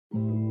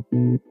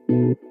This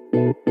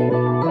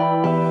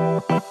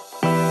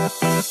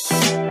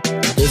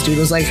dude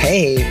was like,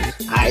 hey,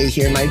 I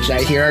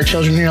hear our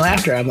children hear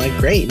laughter. I'm like,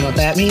 great. You know what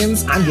that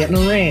means? I'm getting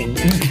a ring.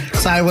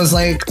 So I was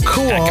like,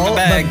 cool.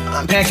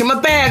 I'm packing my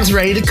bags,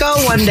 ready to go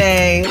one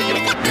day.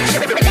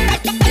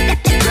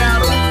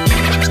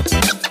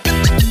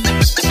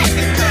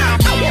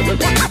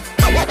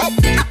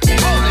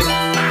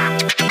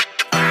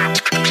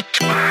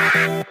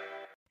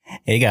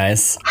 Hey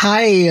guys.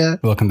 Hi.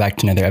 Welcome back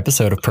to another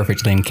episode of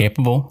Perfectly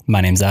Incapable.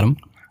 My name's Adam.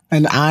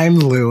 And I'm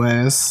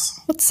Lewis.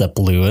 What's up,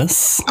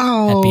 Lewis?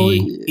 Oh.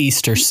 Happy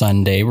Easter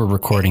Sunday. We're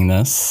recording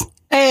this.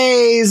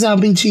 Hey,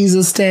 Zombie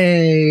Jesus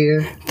Day.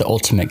 The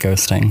ultimate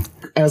ghosting.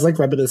 I was like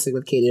reminiscing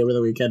with Katie over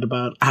the weekend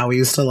about how we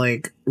used to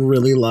like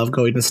really love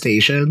going to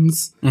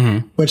stations,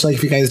 which like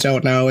if you guys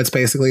don't know, it's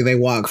basically they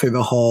walk through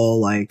the whole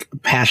like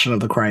Passion of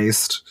the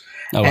Christ.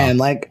 Oh,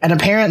 wow. And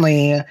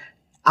apparently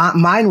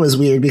mine was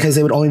weird because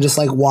they would only just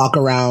like walk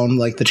around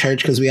like the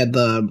church because we had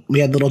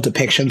little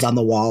depictions on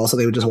the wall, so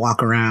they would just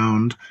walk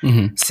around,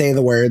 say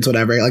the words,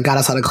 whatever. Like got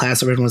us out of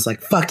class, everyone was like,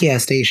 "Fuck yeah,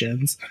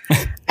 stations!"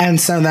 And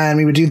so then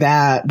we would do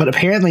that. But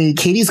apparently,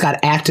 Katie's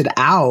got acted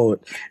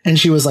out, and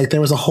she was like,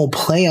 there was a whole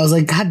play. I was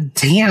like, God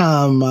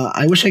damn!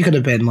 I wish I could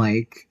have been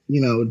like,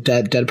 you know,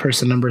 dead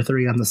person number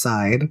 3 on the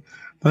side.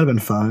 That'd have been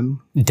fun.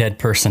 Dead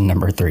person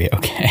number 3.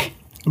 Okay.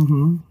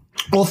 Mm-hmm.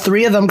 Well,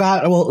 3 of them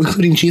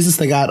including Jesus,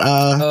 they got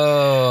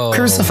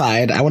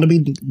crucified. I want to be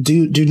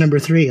dude number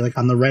 3, like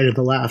on the right or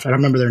the left. I don't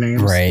remember their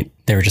names. Right.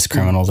 They were just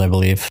criminals, I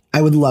believe.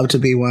 I would love to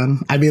be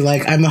one. I'd be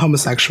like, I'm the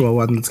homosexual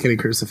one that's getting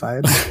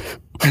crucified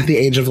at the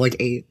age of like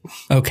 8.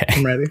 Okay.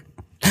 I'm ready.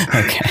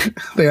 Okay.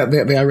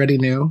 They already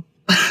knew.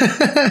 All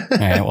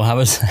right. Well, how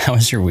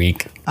was your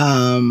week?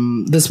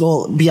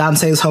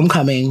 Beyonce's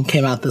Homecoming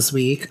came out this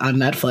week on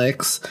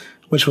Netflix,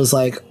 which was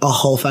like a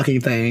whole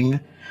fucking thing.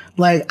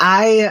 Like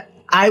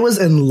I was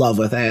in love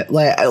with it.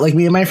 Like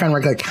me and my friend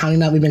were like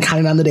we've been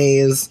counting down the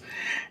days,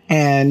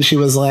 and she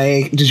was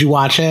like, did you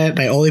watch it? And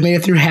I only made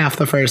it through half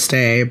the first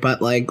day,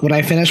 but like when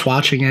I finished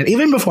watching it,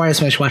 even before I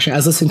finished watching it, I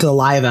was listening to the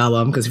live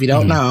album, because if you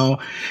don't know,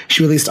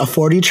 she released a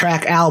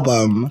 40-track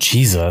album.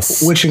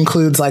 Jesus. Which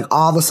includes like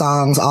all the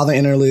songs, all the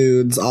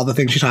interludes, all the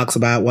things she talks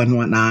about, and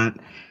whatnot.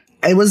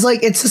 It was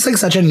like, it's just like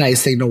such a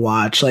nice thing to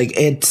watch. Like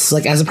it's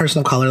like, as a person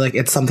of color, like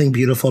it's something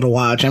beautiful to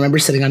watch. I remember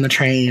sitting on the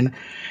train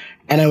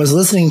and I was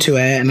listening to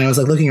it, and I was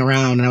like looking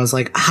around, and I was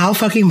like, how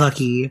fucking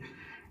lucky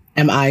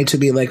am I to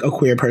be like a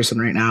queer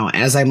person right now,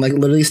 as I'm like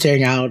literally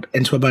staring out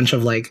into a bunch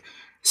of like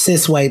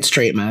cis white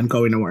straight men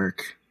going to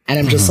work. And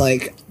I'm just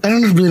like, I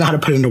don't really know how to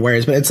put it into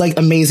words, but it's like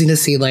amazing to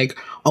see like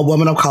a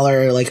woman of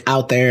color like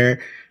out there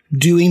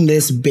doing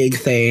this big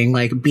thing,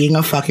 like being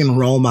a fucking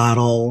role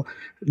model,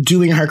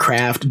 doing her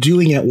craft,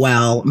 doing it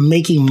well,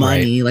 making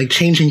money, like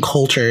changing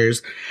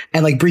cultures,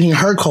 and like bringing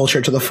her culture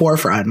to the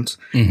forefront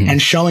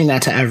and showing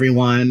that to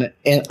everyone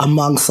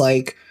amongst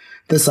like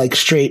this like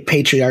straight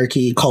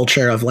patriarchy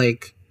culture of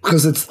like,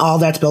 because it's all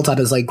that's built on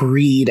is like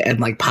greed and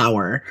like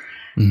power.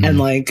 And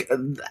like,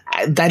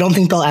 I don't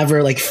think they'll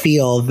ever like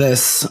feel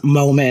this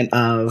moment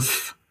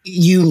of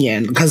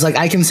union, because like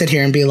I can sit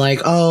here and be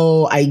like,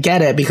 oh, I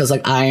get it, because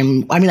like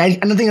and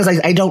the thing is,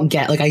 like, I don't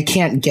get, like, I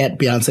can't get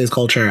Beyonce's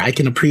culture. I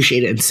can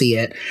appreciate it and see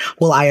it.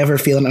 Will I ever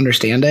feel and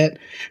understand it?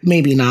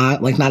 Maybe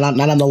not. Like not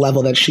on the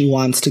level that she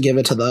wants to give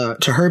it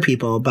to her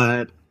people,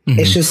 but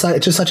it's just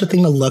such a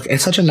thing to look.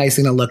 It's such a nice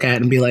thing to look at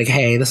and be like,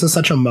 hey, this is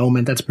such a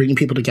moment that's bringing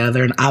people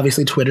together. And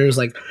obviously Twitter is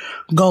like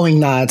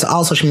going nuts.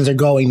 All social medias are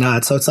going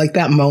nuts. So it's like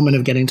that moment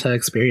of getting to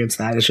experience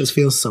that. It just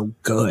feels so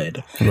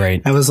good.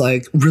 Right. I was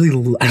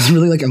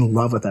really like in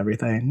love with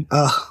everything.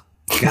 Oh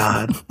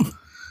God.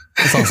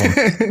 That's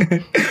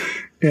awesome.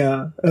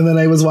 Yeah. And then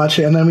I was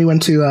watching, and then I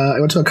went to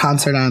a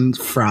concert on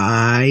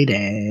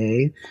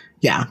Friday.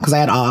 Yeah. Cause I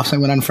had off. So I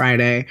went on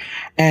Friday,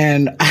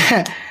 and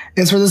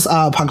it's for this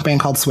punk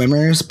band called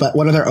Swimmers, but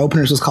one of their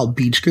openers was called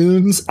Beach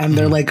Goons, and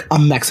they're like a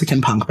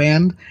Mexican punk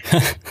band.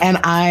 And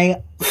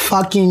I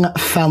fucking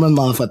fell in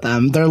love with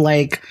them.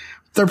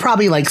 They're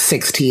probably like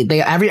 16.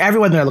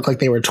 Everyone there looked like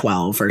they were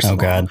 12 first of all.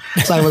 God.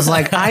 So I was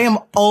like, I am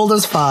old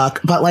as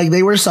fuck, but like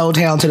they were so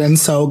talented and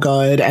so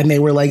good, and they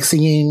were like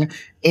singing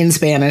in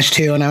Spanish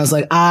too. And I was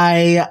like,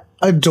 I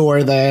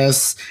adore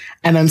this.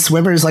 And then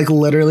Swimmers like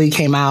literally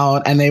came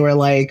out, and they were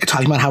like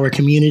talking about how we're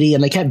community,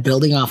 and they kept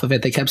building off of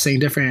it. They kept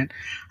saying different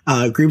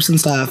groups and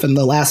stuff. And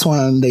the last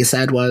one they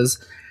said was,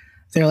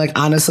 they're like,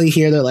 honestly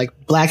here, they're like,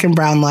 Black and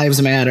brown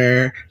lives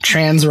matter,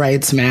 trans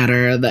rights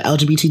matter, the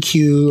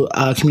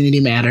LGBTQ community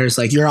matters.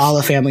 Like, you're all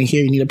a family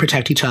here. You need to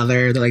protect each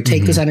other. They're like,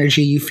 take this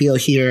energy you feel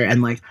here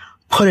and like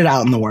put it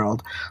out in the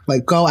world.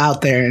 Like, go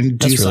out there and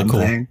do something.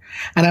 Really cool.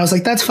 And I was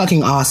like, that's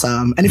fucking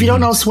awesome. And if you don't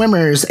know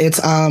Swimmers,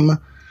 it's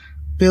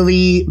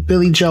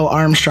Billy Joe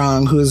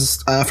Armstrong,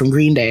 who's from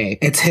Green Day.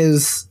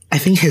 It's I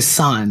think his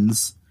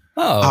sons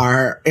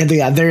are,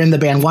 they're in the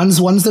band. One's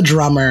the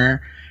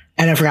drummer,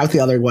 and I forgot what the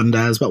other one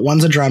does, but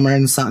one's a drummer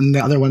and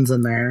the other one's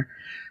in there.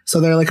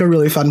 So they're like a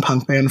really fun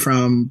punk band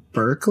from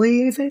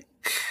Berkeley, I think.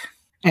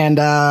 And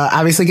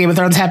obviously Game of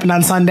Thrones happened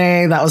on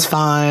Sunday. That was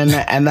fun.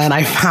 And then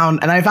I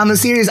found the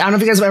series. I don't know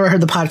if you guys have ever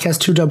heard the podcast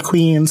Two Dope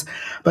Queens,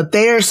 but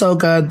they are so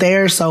good. They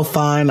are so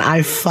fun.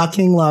 I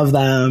fucking love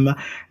them.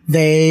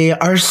 They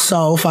are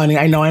so funny.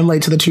 I know I'm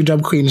late to the Two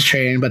Dope Queens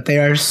train, but they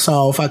are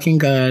so fucking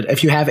good.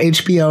 If you have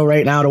HBO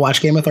right now to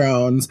watch Game of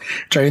Thrones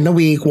during the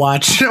week,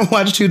 watch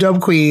Two Dope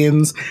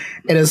Queens.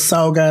 It is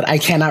so good. I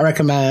cannot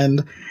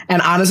recommend.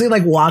 And honestly,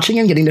 like watching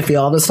and getting to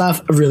feel all this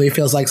stuff really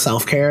feels like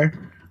self-care.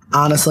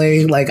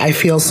 Honestly, like I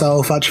feel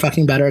so much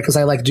fucking better because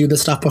I like do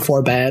this stuff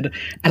before bed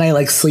and I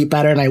like sleep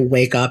better and I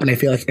wake up and I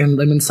feel like I'm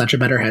in such a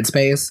better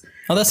headspace.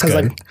 Oh, that's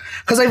good.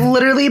 Because I've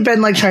literally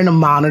been like trying to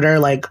monitor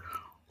like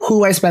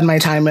who I spend my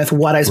time with,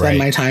 what I spend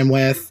my time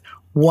with,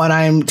 what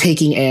I'm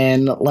taking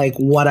in, like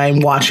what I'm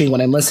watching,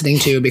 what I'm listening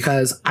to,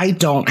 because I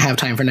don't have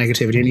time for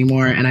negativity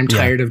anymore and I'm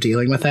tired of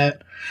dealing with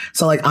it.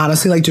 So like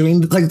honestly, like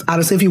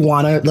if you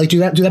want to like do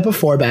that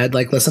before bed,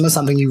 like listen to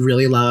something you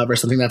really love or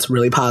something that's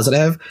really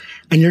positive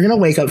and you're going to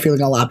wake up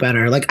feeling a lot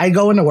better. Like I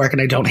go into work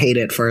and I don't hate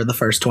it for the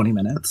first 20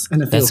 minutes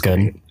and it feels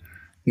great.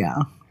 Yeah.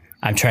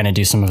 I'm trying to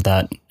do some of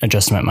that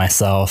adjustment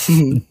myself.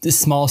 This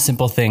small,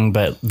 simple thing,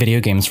 but video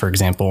games, for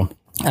example,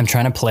 I'm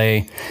trying to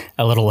play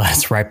a little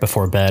less right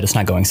before bed. It's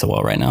not going so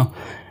well right now,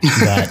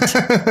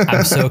 but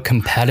I'm so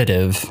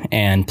competitive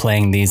and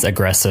playing these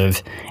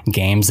aggressive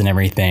games and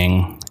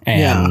everything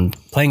and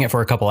playing it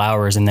for a couple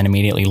hours and then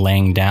immediately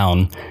laying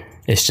down.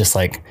 It's just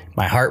like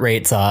my heart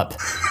rate's up.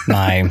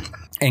 My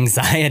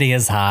anxiety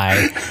is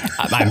high.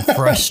 I'm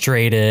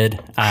frustrated.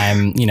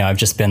 I've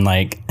just been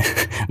like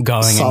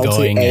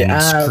going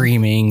and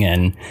screaming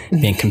and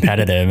being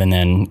competitive. And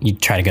then you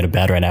try to go to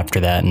bed right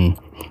after that. And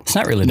it's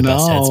not really the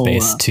best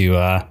headspace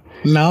to,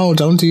 no,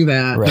 don't do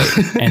that.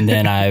 Right. And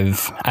then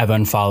I've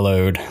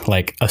unfollowed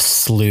like a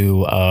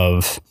slew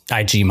of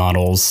IG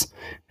models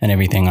and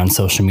everything on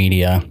social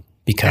media.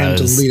 Because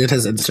and deleted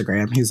his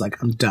Instagram. He's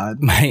like, I'm done.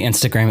 My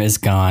Instagram is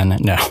gone.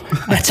 No,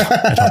 I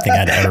don't think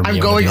I'd ever be I'm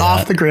able going to do off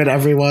that. the grid,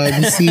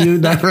 everyone. See you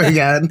never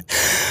again.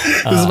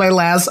 This is my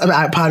last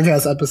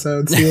podcast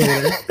episode. See you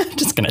later.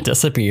 Just going to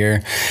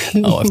disappear.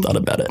 Oh, I've thought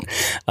about it.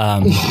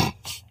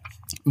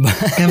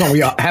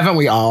 Haven't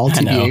we all,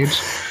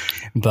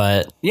 TBH?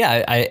 But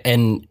yeah,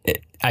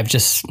 I've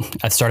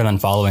started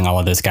unfollowing all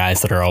of those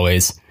guys that are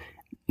always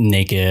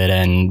naked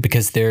and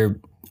because they're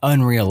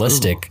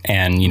unrealistic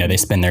and they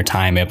spend their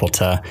time able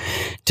to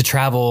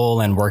travel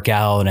and work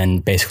out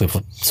and basically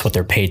it's what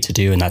they're paid to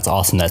do and that's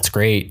awesome, that's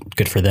great,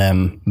 good for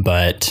them,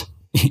 but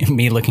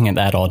me looking at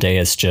that all day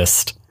is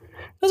just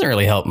doesn't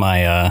really help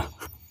my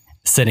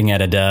sitting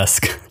at a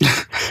desk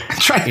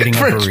eating a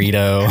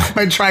burrito.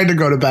 I tried to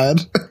go to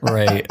bed.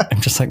 Right. I'm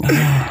just like,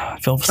 I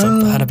feel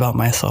so bad about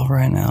myself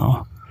right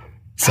now.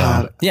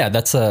 So yeah,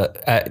 that's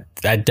I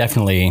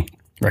definitely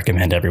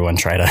recommend everyone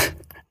try to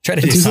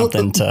do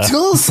something to do a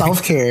little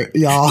self-care,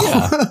 y'all.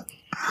 Yeah.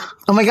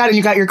 Oh my God. And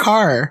you got your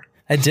car.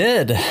 I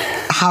did.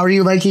 How are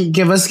you liking?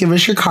 Give us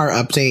your car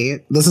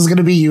update. This is going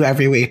to be you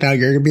every week. Now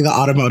you're going to be the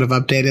automotive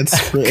update.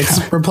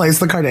 It's replace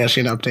the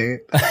Kardashian update.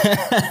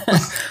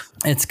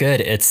 It's good.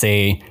 It's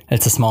a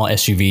small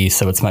SUV,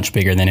 so it's much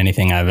bigger than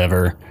anything I've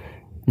ever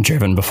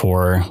driven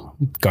before,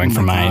 going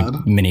from my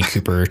Mini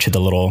Cooper to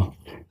the little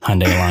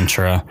Hyundai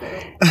Elantra.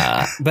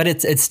 But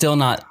it's still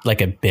not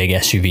like a big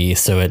SUV,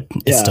 so it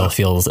still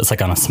feels, it's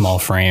like on a small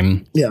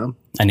frame. Yeah.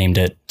 I named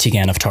it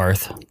Tegan of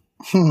Tarth,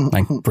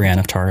 like Brienne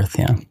of Tarth.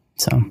 Yeah.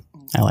 So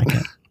I like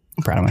it.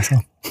 I'm proud of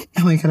myself.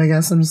 I like it, I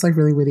guess. I'm just like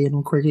really witty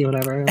and quirky,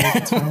 whatever. Like,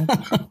 it's fine.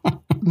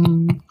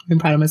 I'm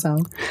proud of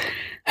myself.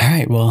 All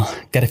right. Well,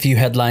 got a few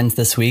headlines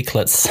this week.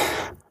 Let's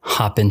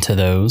hop into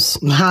those.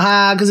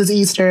 Haha, because it's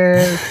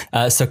Easter.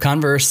 So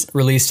Converse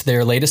released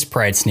their latest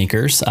Pride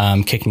sneakers,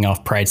 kicking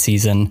off Pride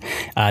season.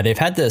 They've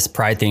had this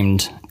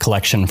Pride-themed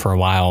collection for a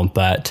while,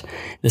 but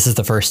this is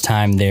the first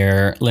time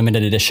their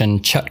limited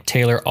edition Chuck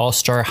Taylor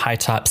All-Star high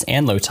tops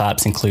and low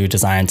tops include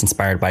designs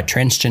inspired by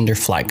transgender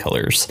flag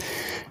colors.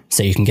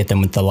 So you can get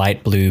them with the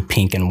light blue,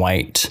 pink, and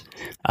white.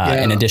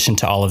 In addition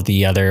to all of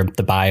the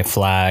bi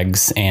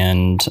flags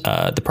and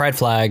the Pride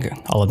flag,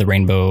 all of the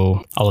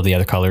rainbow, all of the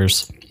other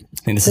colors.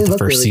 I think this is the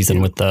first really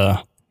season cute.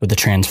 with the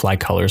trans flag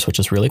colors, which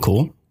is really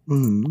cool.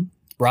 Mm-hmm.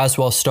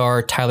 Roswell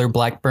star Tyler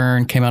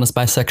Blackburn came out as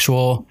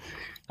bisexual.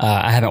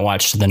 I haven't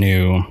watched the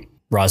new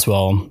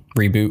Roswell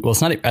reboot. Well,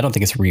 it's not. I don't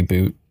think it's a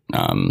reboot.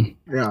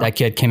 That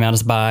kid came out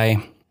as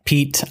bi.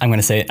 Pete. I'm going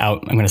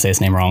to say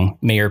his name wrong.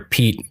 Mayor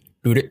Pete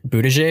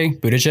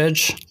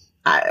Buttigieg.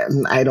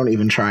 I don't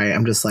even try.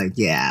 I'm just like,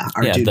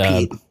 dude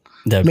Pete.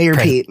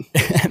 Pete.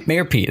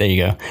 Mayor Pete. There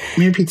you go.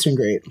 Mayor Pete's doing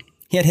great.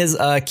 He had his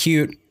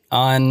cute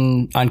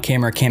on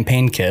camera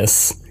campaign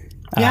kiss.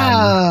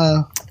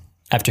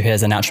 After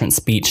his announcement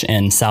speech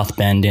in South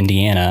Bend,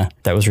 Indiana,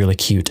 that was really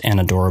cute and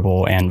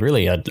adorable and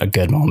really a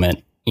good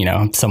moment.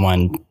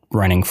 Someone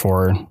running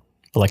for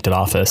elected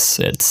office.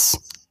 It's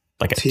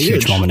like a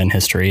huge moment in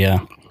history.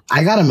 Yeah.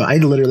 I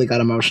literally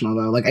got emotional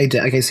though. Like I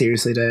did. Like I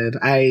seriously did.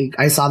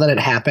 I saw that it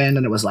happened,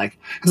 and it was like,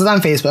 because it's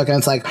on Facebook, and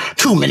it's like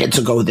 2 minutes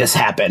ago this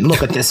happened.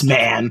 Look at this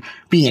man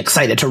being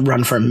excited to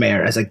run for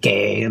mayor as a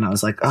gay, and I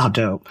was like, oh,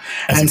 dope.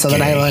 And so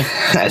then I like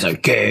as a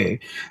gay,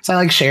 so I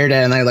like shared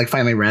it, and I like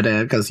finally read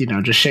it because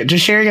just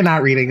sharing and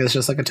not reading is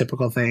just like a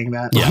typical thing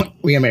that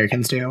we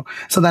Americans do.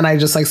 So then I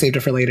just like saved it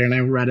for later, and I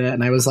read it,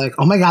 and I was like,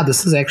 oh my god,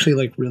 this is actually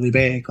like really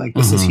big. Like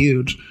this is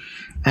huge.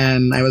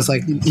 And I was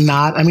like, in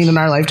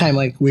our lifetime,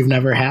 like we've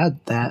never had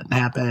that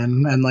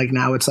happen. And like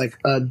now it's like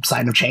a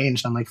sign of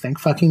change. And I'm like, thank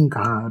fucking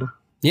God.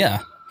 Yeah,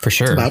 for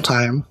sure. It's about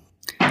time.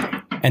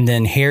 And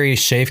then Harry's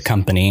Shave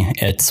Company,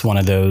 it's one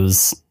of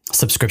those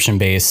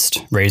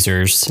subscription-based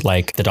razors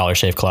like the Dollar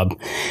Shave Club.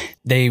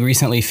 They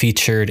recently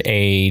featured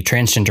a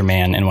transgender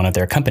man in one of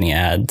their company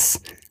ads.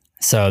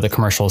 So the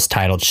commercial is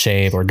titled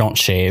Shave or Don't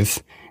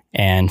Shave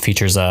and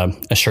features a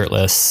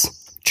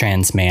shirtless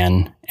trans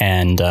man.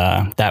 And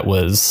that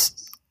was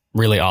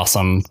really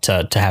awesome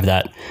to have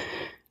that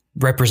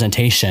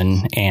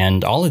representation.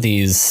 And all of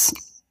these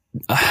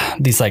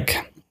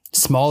like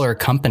smaller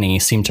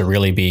companies seem to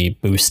really be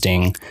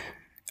boosting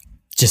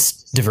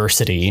just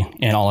diversity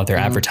in all of their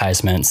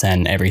advertisements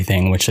and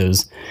everything, which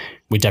is,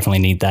 we definitely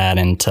need that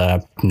and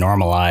to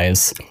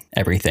normalize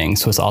everything.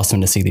 So it's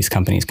awesome to see these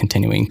companies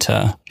continuing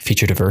to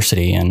feature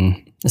diversity,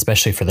 and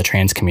especially for the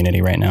trans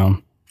community right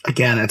now.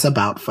 Again, it's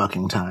about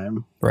fucking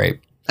time. Right.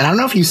 And I don't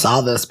know if you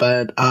saw this,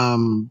 but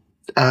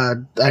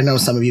I know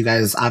some of you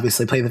guys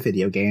obviously play the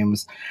video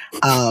games.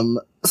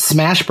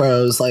 Smash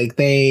Bros, like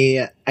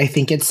I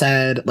think it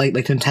said like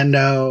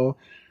Nintendo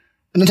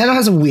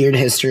has a weird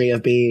history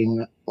of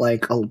being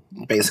like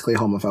basically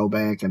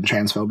homophobic and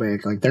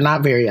transphobic. Like they're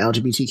not very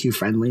LGBTQ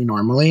friendly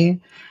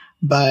normally,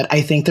 but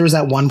I think there was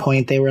at one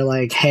point they were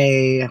like,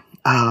 hey,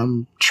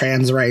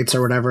 trans rights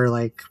or whatever,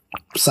 like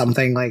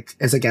something like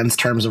is against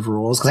terms of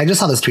rules. Cause I just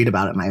saw this tweet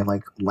about it and I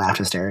like laughed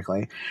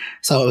hysterically.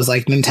 So it was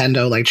like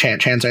Nintendo, like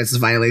trans rights is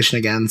violation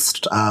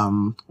against,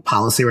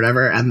 policy or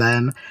whatever. And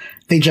then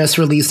they just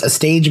released a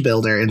stage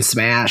builder in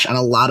Smash, and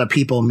a lot of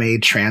people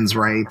made trans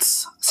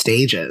rights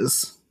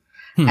stages.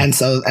 And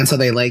so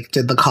they like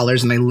did the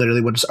colors, and they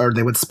literally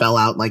they would spell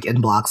out like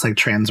in blocks like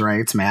trans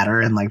rights matter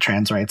and like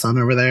trans rights on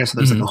over there. So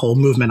there's like a whole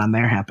movement on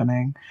there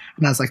happening.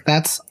 And I was like,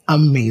 that's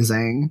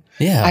amazing.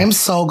 Yeah. I'm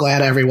so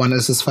glad everyone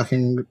is just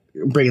fucking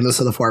bringing this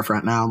to the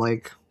forefront now.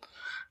 Like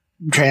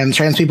trans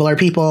people are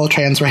people,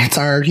 trans rights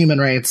are human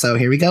rights. So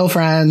here we go,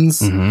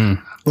 friends.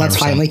 Let's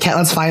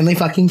finally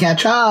fucking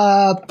catch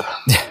up.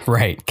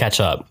 Right.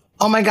 Catch up.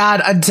 Oh my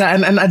God,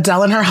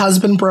 Adele and her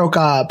husband broke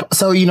up.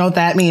 So you know what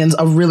that means?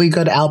 A really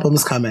good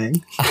album's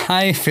coming.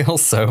 I feel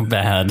so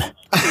bad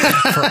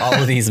for all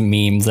of these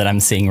memes that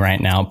I'm seeing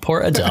right now. Poor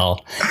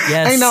Adele.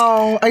 Yes. I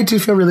know. I do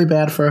feel really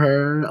bad for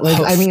her. Like,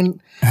 I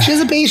mean,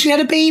 she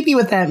had a baby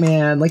with that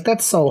man. Like,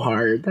 that's so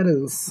hard. That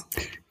is.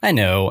 I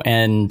know.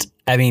 And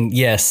I mean,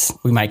 yes,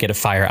 we might get a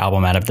fire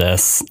album out of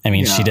this. I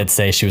mean, she did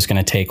say she was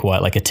going to take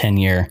like a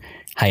 10-year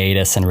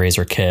hiatus and raise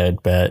her kid,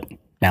 but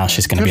now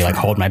she's going to be like,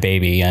 hold my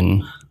baby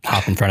and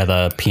hop in front of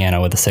the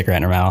piano with a cigarette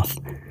in her mouth.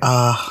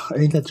 I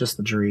think that's just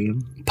the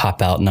dream.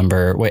 Pop out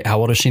number. Wait, how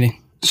old is she?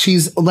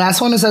 She's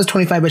last one. It says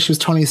 25, but she was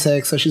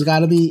 26, so she's got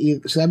to be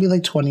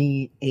like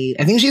 28.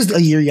 I think she's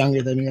a year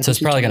younger than me. So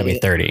it's probably going to be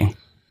 30.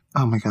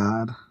 Oh my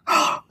God.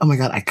 Oh my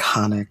God.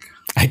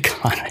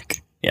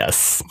 Iconic.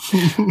 Yes.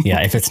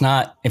 Yeah. If it's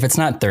not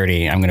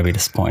 30, I'm going to be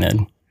disappointed.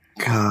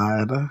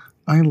 God,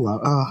 I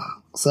love.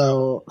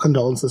 So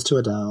condolences to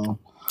Adele.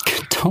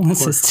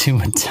 Condolences to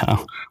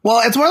Adele.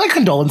 Well, it's more like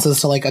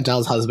condolences to like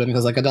Adele's husband,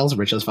 because like Adele's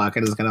rich as fuck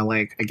and is gonna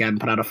like again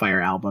put out a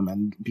fire album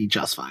and be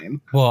just fine.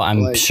 Well,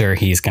 I'm sure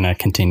he's gonna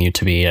continue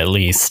to be at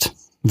least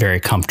very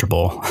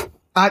comfortable.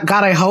 God,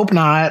 I hope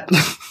not.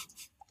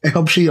 I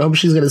hope she's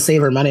gonna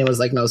save her money and was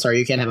like, no, sorry,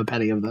 you can't have a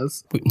penny of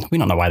this. We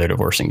don't know why they're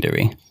divorcing, do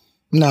we?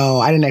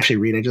 No, I didn't actually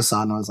read it. I just saw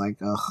it and I was like,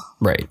 ugh.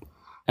 Right.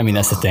 I mean,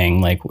 that's the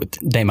thing. Like,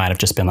 they might have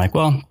just been like,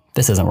 well,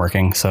 this isn't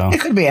working. So it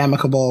could be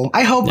amicable.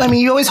 I hope. Yeah. I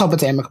mean, you always hope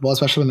it's amicable,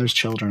 especially when there's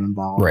children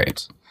involved.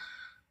 Right.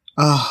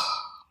 Oh,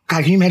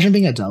 God, can you imagine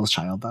being Adele's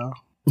child, though?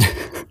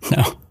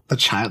 No. The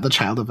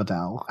child of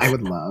Adele. I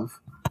would love.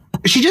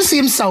 She just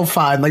seems so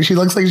fun. Like, she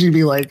looks like she'd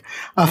be like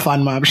a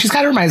fun mom. She's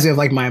kind of reminds me of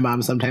like my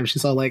mom sometimes.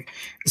 She's so like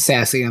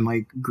sassy and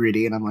like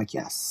gritty, and I'm like,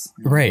 yes.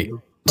 Right.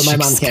 But my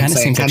mom can't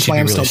say. Seems like she'd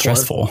be really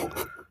stressful.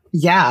 Poor.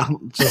 Yeah,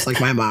 just like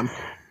my mom.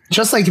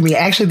 Just like me.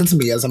 Actually, that's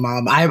me as a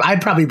mom.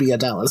 I'd probably be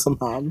Adele as a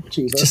mom.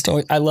 Jesus. Just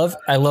I love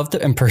the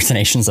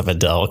impersonations of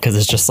Adele, because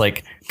it's just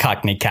like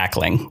Cockney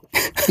cackling.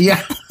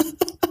 Yeah.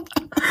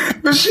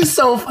 But she's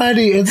so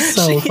funny. It's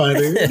so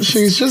funny.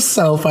 She's just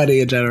so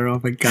funny in general.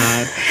 Oh my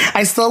God.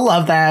 I still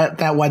love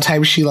that one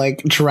time she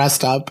like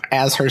dressed up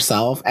as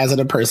herself as an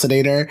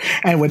impersonator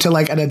and went to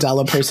like an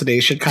Adele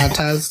impersonation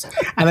contest.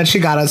 And then she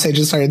got on stage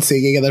and started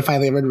singing, and then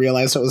finally everyone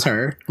realized it was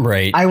her.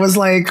 Right. I was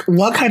like,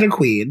 what kind of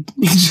queen?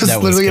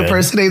 Just literally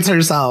impersonates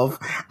herself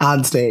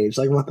on stage.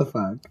 Like, what the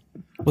fuck?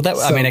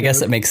 Well, I mean, I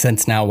guess it makes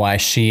sense now why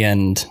she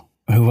and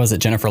who was it?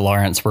 Jennifer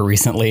Lawrence were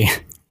recently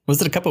Was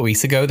it a couple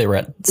weeks ago? They were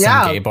at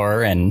some gay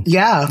bar and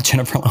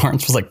Jennifer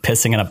Lawrence was like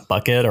pissing in a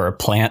bucket or a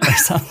plant or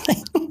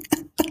something.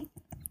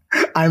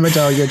 I'm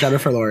Adele, you're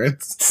Jennifer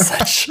Lawrence.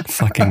 Such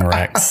fucking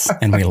wrecks,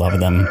 and we love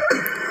them.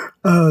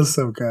 Oh,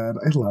 so good.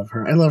 I love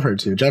her. I love her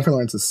too. Jennifer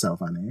Lawrence is so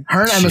funny.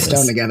 Her and Emma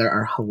Stone together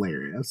are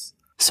hilarious.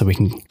 So we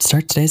can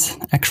start today's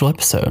actual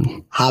episode.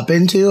 Hop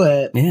into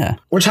it. Yeah.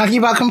 We're talking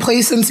about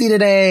complacency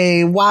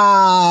today.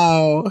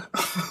 Wow.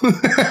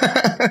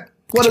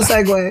 What a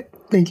segue.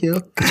 Thank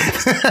you.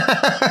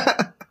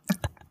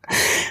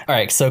 All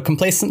right. So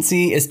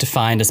complacency is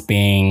defined as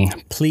being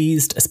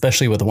pleased,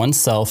 especially with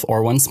oneself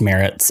or one's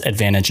merits,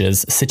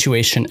 advantages,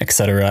 situation,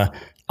 etc.,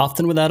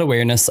 often without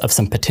awareness of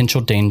some potential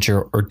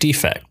danger or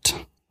defect.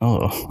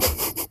 Oh.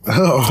 It's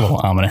a little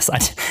ominous. I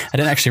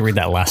didn't actually read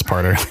that last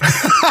part.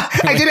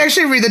 I did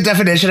actually read the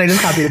definition. I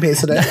just copied and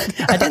pasted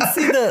it. I didn't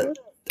see the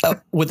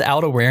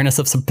without awareness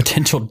of some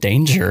potential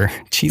danger.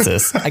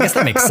 Jesus. I guess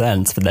that makes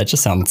sense, but that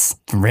just sounds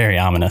very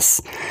ominous,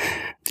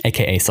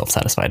 aka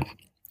self-satisfied.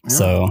 Yeah.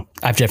 So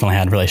I've definitely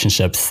had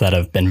relationships that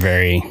have been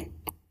very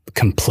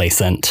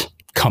complacent,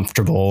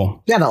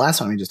 comfortable. Yeah, the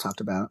last one we just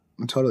talked about.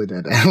 I totally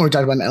did. We're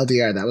talking about an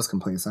LDR. That was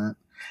complacent.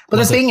 But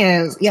the thing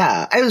is,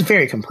 I was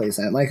very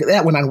complacent. Like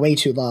that went on way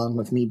too long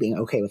with me being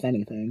okay with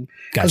anything.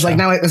 Because like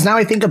now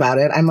I think about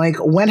it, I'm like,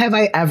 when have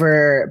I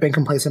ever been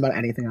complacent about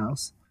anything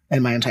else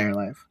in my entire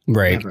life?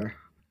 Right.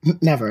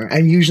 Never.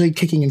 I'm usually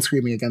kicking and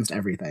screaming against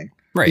everything.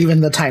 Right.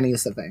 Even the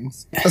tiniest of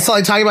things. So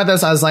like talking about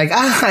this, I was like,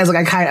 I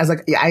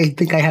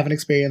think I have an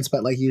experience,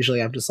 but like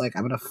usually I'm just like,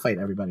 I'm gonna fight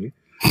everybody.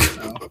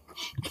 So.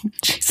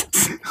 Jesus.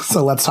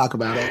 So let's talk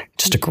about it.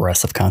 Just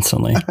aggressive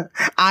constantly.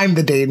 I'm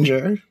the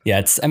danger. Yeah,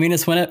 it's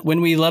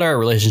when we let our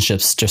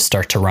relationships just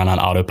start to run on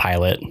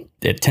autopilot,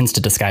 it tends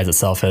to disguise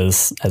itself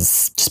as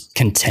just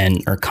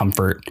content or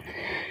comfort.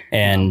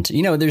 And,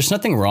 there's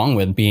nothing wrong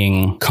with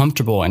being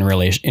comfortable in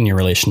your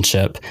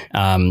relationship.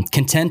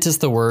 Content is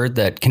the word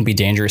that can be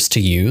dangerous to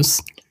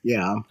use.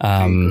 Yeah,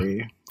 I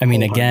agree. I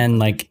mean, again,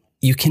 like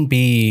you can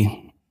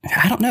be,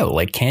 I don't know,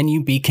 like, can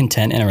you be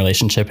content in a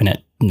relationship and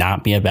it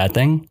not be a bad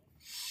thing?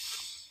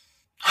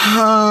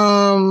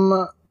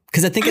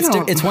 Because I think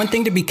it's one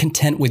thing to be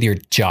content with your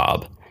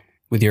job,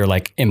 with your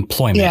like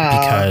employment,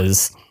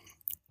 because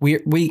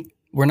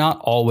we're not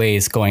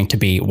always going to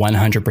be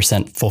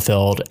 100%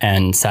 fulfilled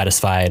and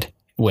satisfied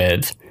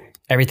with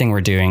everything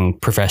we're doing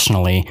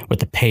professionally, with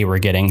the pay we're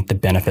getting, the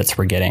benefits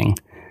we're getting.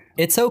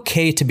 It's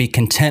okay to be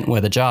content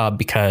with a job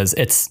because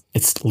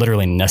it's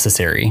literally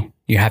necessary.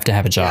 You have to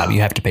have a job.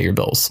 You have to pay your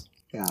bills.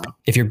 Yeah.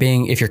 If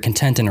you're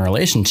content in a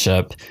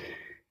relationship,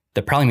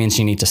 that probably means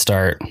you need to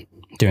start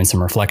doing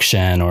some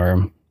reflection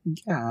or.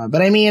 Yeah.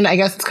 But I mean, I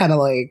guess it's kind of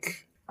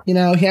like, he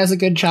has a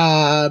good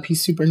job.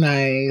 He's super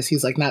nice.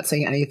 He's like not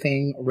saying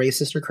anything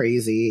racist or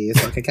crazy.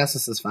 So like, I guess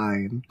this is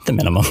fine. The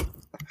minimum.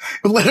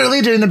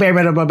 Literally doing the bare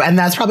minimum. And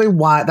that's probably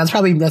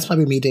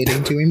me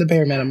doing the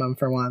bare minimum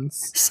for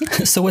once.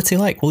 So what's he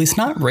like? Well, he's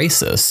not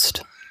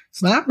racist.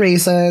 He's not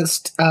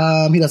racist.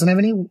 He doesn't have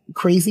any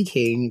crazy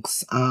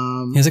kinks.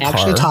 He has a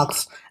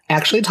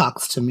actually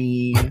talks to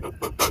me.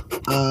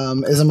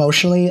 Is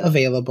emotionally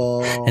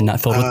available. And not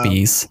filled with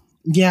bees.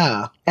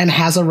 Yeah. And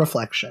has a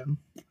reflection.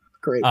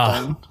 Great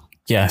thing.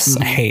 Yes,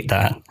 I hate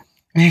that.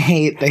 I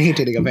hate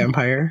dating a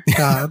vampire.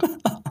 God.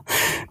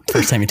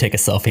 First time you take a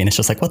selfie and it's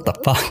just like, what the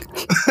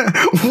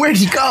fuck? Where'd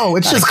you go?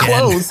 It's just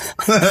clothes.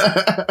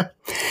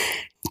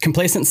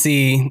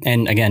 Complacency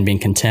and again being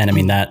content. I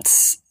mean,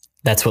 that's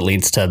what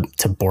leads to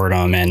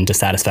boredom and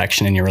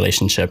dissatisfaction in your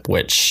relationship,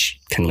 which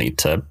can lead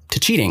to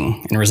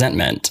cheating and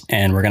resentment.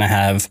 And we're gonna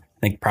have, I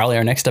think, probably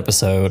our next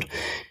episode.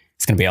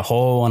 It's going to be a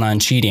whole one on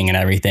cheating and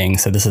everything.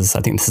 So I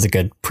think this is a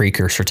good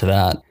precursor to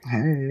that.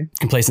 Hey.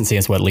 Complacency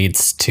is what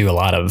leads to a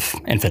lot of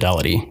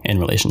infidelity in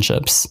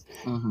relationships.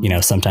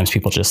 Mm-hmm. Sometimes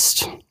people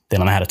they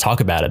don't know how to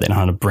talk about it. They don't know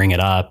how to bring it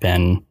up,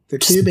 and they're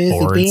too busy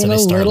bored, being so they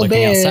start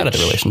looking outside of the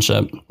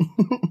relationship.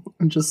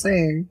 I'm just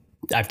saying.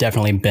 I've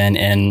definitely been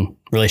in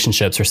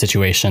relationships or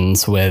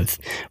situations with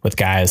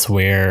guys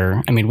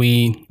where, I mean,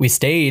 we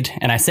stayed,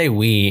 and I say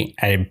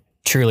I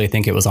truly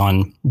think it was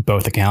on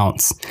both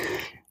accounts.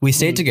 We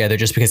stayed together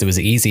just because it was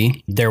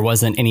easy. There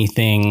wasn't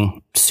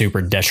anything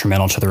super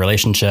detrimental to the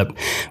relationship.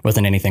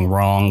 Wasn't anything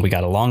wrong. We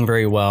got along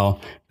very well,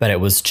 but it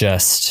was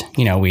just,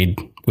 we'd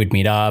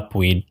meet up,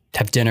 we'd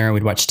have dinner,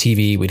 we'd watch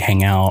TV, we'd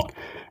hang out,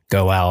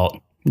 go out,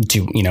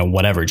 do,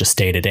 whatever, just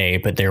day to day.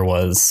 But there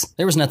was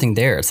nothing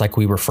there. It's like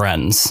we were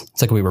friends.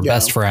 It's like we were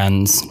best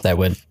friends that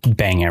would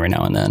bang every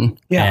now and then.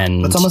 Yeah.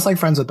 And it's almost like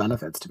friends with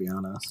benefits, to be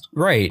honest.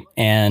 Right.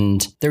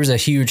 And there was a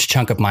huge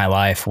chunk of my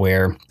life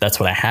where that's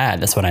what I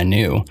had. That's what I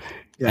knew.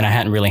 Yeah. And I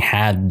hadn't really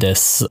had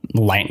this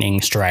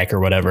lightning strike or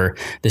whatever,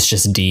 this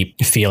just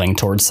deep feeling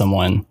towards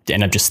someone to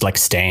end up just like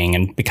staying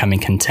and becoming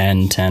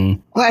content.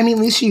 And well, I mean,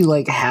 at least you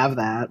like have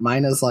that.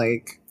 Mine is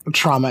like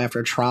trauma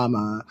after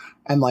trauma.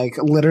 And like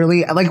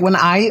literally like when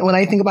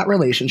I think about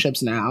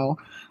relationships now,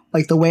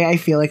 like the way I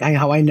feel like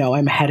how I know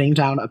I'm heading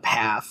down a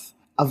path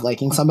of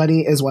liking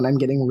somebody is when I'm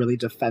getting really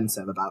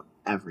defensive about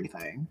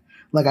everything.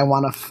 Like, I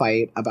want to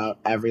fight about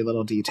every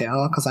little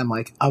detail because I'm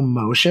like,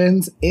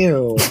 emotions?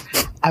 Ew.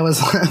 I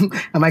was,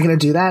 am I going to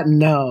do that?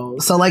 No.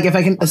 So, like, if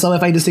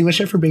I distinguish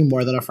it from being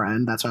more than a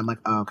friend, that's why I'm like,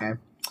 oh, okay.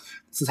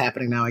 This is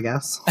happening now, I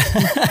guess.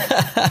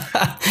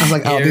 I was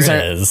like,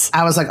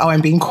 I was like, oh,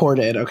 I'm being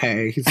courted.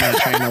 Okay. He's not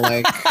trying to,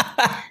 like,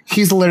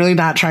 he's literally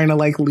not trying to,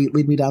 like,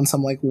 lead me down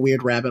some, like,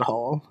 weird rabbit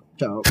hole.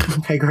 Dope.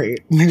 Okay,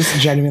 great. You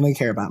just genuinely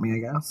care about me, I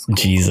guess. Cool,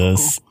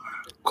 Jesus.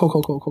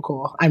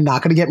 Cool. I'm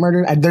not going to get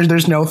murdered.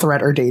 There's no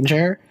threat or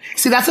danger.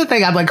 See, that's the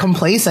thing. I'm, like,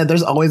 complacent.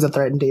 There's always a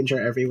threat and danger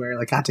everywhere.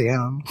 Like,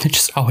 goddamn. They're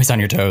just always on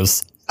your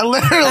toes.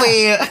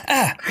 Literally.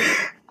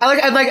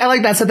 I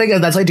like that's the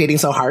thing. That's why dating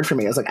so hard for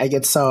me. It's like I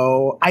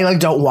like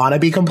don't want to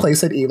be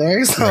complacent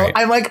either. So right.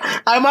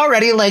 I'm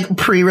already like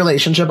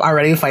pre-relationship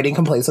already fighting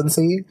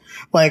complacency,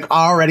 like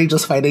already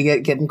just fighting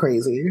it, getting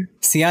crazy.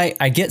 See,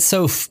 I get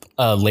so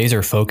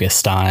laser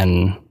focused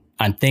on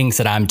things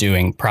that I'm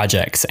doing,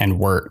 projects and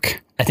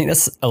work. I think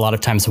that's a lot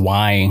of times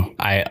why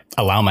I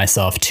allow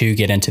myself to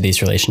get into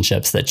these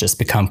relationships that just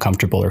become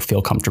comfortable or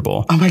feel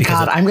comfortable. Oh my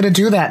God, I'm going to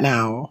do that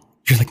now.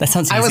 You're like, that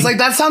sounds easy. I was like,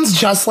 that sounds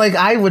just like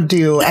I would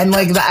do. And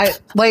like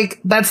that, like,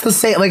 that's the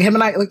same, like him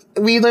and I, like,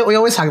 we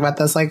always talk about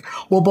this. Like,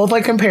 we'll both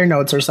like compare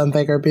notes or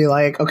something or be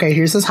like, okay,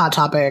 here's this hot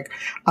topic.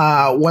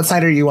 What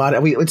side are you on?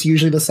 It's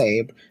usually the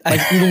same.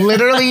 Like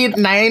literally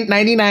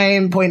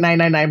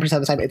 99.999% of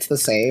the time it's the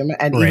same.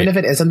 And even if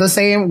it isn't the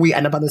same, we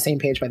end up on the same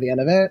page by the end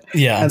of it.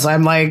 Yeah. And so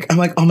I'm like,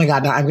 oh my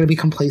God, now I'm going to be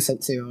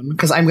complacent soon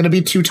because I'm going to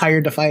be too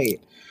tired to fight.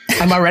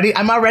 I'm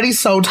already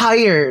so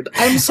tired.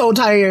 I'm so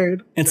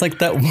tired. It's like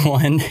that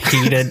one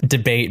heated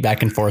debate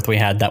back and forth we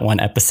had that one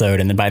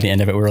episode. And then by the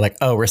end of it, we were like,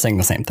 oh, we're saying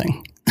the same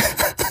thing.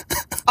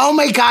 Oh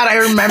my God, I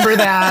remember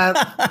that.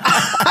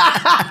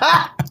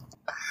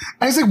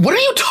 I was like, what are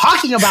you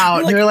talking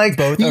about? You're like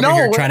both over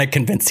here trying to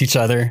convince each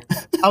other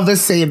of the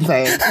same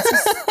thing.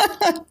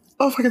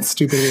 Oh, fucking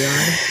stupid we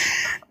are.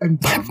 I'm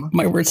dumb.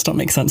 My words don't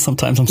make sense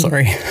sometimes. I'm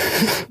sorry.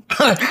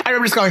 I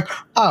remember just going,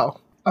 oh,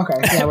 okay.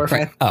 Yeah, we're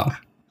fine. Oh.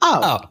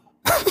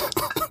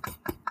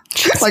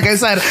 Like I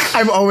said,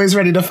 I'm always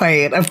ready to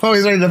fight. I'm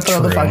always ready to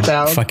throw the fuck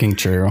down. Fucking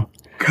true.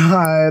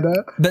 God.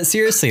 But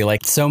seriously,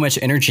 like so much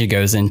energy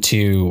goes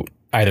into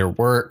either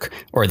work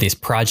or these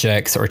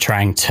projects or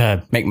trying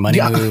to make money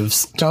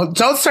moves. Don't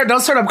start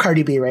up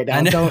Cardi B right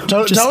now.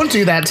 Don't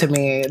do that to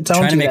me.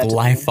 Trying to make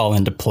life fall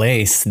into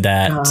place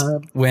that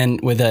when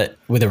with a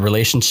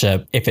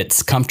relationship, if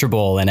it's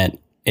comfortable and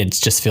it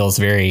just feels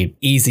very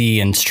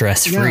easy and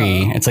stress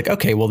free. Yeah. It's like,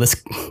 okay, well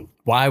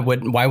why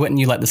wouldn't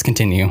you let this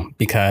continue?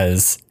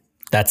 Because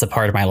that's a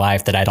part of my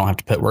life that I don't have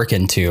to put work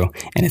into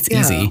and it's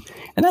easy.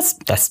 And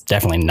that's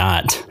definitely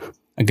not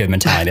a good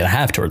mentality to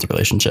have towards a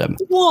relationship.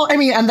 Well, I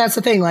mean, and that's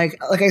the thing. Like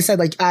I said,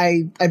 like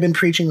I've been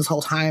preaching this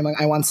whole time. Like,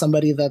 I want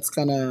somebody that's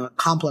gonna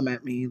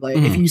compliment me. Like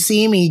if you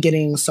see me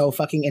getting so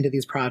fucking into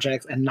these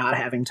projects and not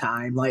having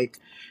time, like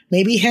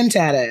maybe hint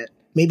at it.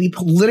 Maybe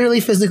literally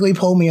physically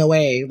pull me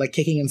away, like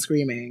kicking and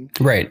screaming.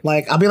 Right.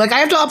 Like, I'll be like, I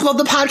have to upload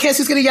the podcast.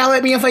 He's going to yell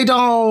at me if I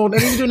don't. I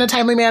need to do it in a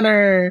timely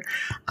manner.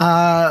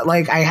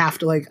 Like, I have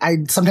to, like,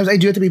 sometimes I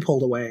do have to be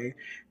pulled away.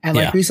 And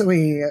like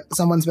recently,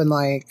 someone's been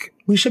like,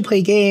 we should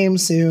play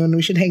games soon.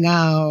 We should hang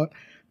out.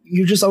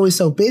 You're just always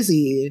so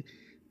busy.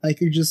 Like,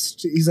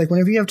 he's like,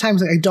 whenever you have time,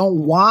 like, I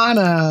don't want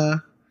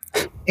to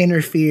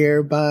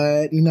interfere,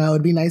 but, you know,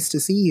 it'd be nice to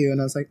see you.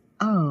 And I was like,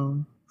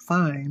 oh.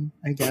 Fine,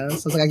 I guess.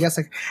 I was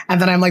like, and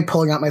then I'm like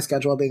pulling out my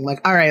schedule, being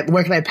like, all right,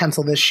 where can I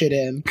pencil this shit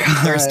in?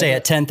 God. Thursday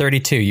at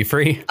 10:32. You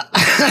free?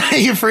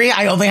 You free?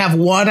 I only have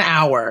 1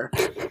 hour.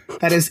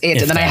 That is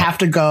it. And then I have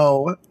to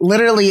go.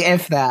 Literally,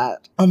 if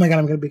that. Oh my God,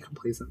 I'm gonna be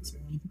complacent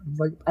soon.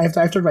 Like I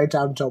have to write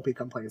down "don't be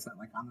complacent"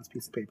 like on this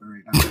piece of paper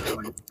right now.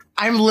 Like,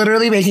 I'm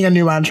literally making a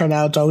new mantra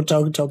now. Don't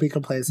be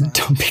complacent.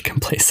 Don't be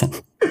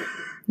complacent.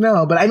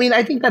 No, but I mean,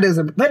 I think that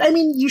is. But I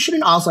mean, you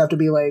shouldn't also have to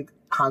be like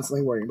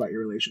constantly worrying about your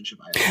relationship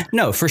either.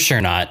 No, for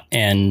sure not.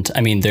 And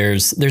I mean,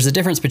 there's a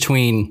difference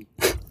between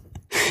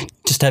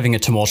just having a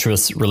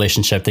tumultuous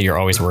relationship that you're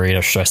always worried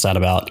or stressed out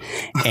about,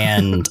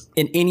 and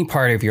in any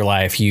part of your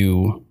life,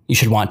 you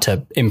should want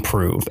to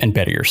improve and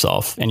better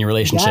yourself, and your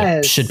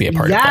relationship should be a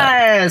part of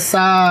that. Yes.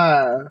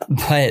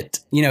 But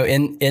you know,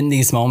 in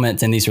these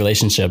moments, in these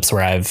relationships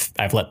where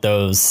I've let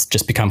those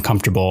just become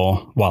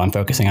comfortable while I'm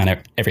focusing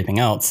on everything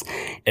else,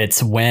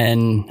 it's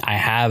when I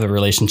have a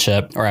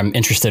relationship or I'm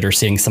interested or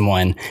seeing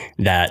someone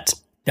that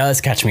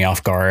does catch me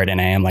off guard,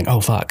 and I am like, oh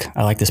fuck,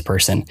 I like this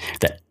person,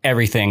 that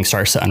everything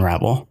starts to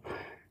unravel.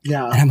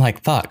 Yeah. And I'm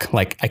like, fuck,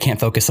 like I can't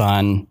focus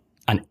on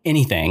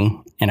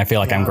anything. And I feel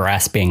like I'm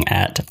grasping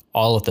at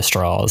all of the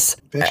straws.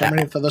 Bitch, I'm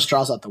ready to throw the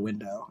straws out the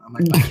window. I'm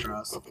like, no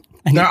straws.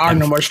 There are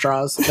no more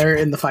straws. They're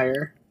in the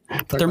fire.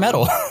 They're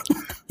metal.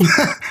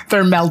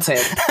 They're melted.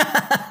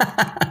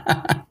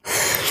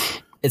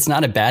 It's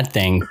not a bad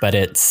thing, but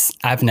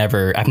I've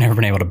never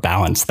been able to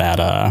balance that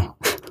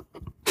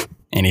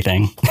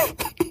anything.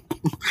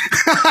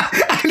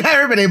 I've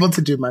never been able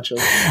to do much of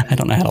it. I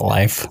don't know how to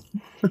life.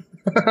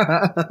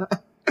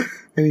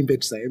 I mean,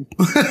 bitch, same.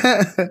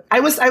 I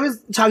was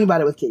talking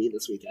about it with Katie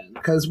this weekend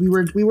because we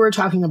were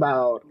talking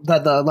about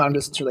the long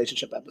distance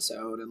relationship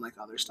episode and like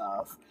other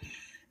stuff.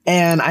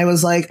 And I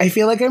was like, I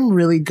feel like I'm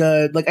really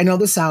good. Like, I know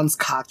this sounds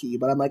cocky,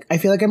 but I'm like, I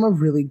feel like I'm a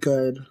really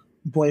good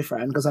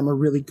boyfriend because I'm a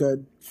really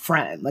good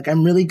friend. Like,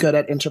 I'm really good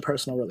at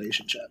interpersonal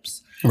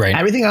relationships. Right.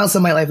 Everything else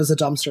in my life is a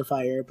dumpster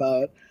fire,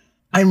 but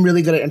I'm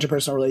really good at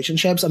interpersonal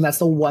relationships. And that's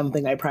the one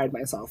thing I pride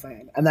myself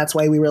in. And that's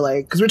why we were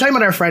like, because we're talking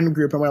about our friend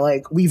group and we're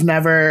like, we've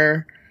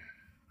never,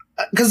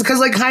 because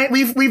like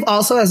we've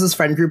also as this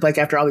friend group, like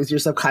after all these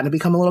years have kind of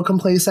become a little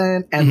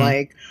complacent and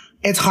like,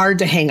 it's hard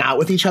to hang out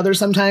with each other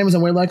sometimes.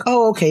 And we're like,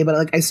 oh, okay. But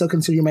like, I still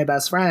consider you my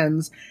best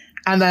friends.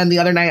 And then the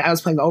other night I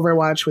was playing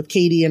Overwatch with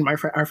Katie and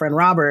our friend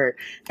Robert.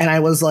 And I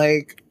was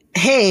like,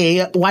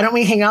 hey, why don't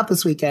we hang out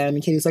this weekend?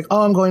 And Katie's like,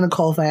 oh, I'm going to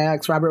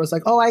Colfax. Robert was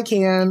like, oh, I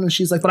can. And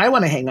she's like, but I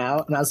want to hang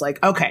out. And I was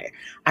like, okay,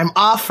 I'm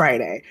off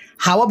Friday.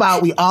 How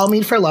about we all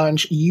meet for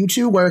lunch? You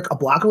two work a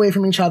block away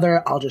from each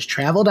other. I'll just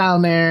travel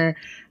down there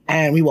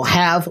and we will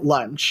have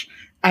lunch.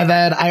 And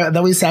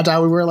then we sat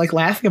down, we were like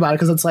laughing about it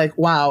because it's like,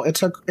 wow, it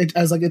took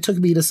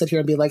me to sit here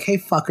and be like, hey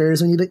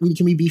fuckers,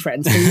 can we be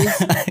friends, please?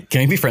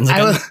 Can we be friends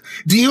again?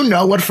 Do you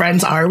know what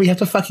friends are? We have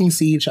to fucking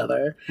see each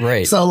other.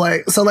 Right. So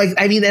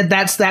I mean,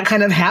 that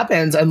kind of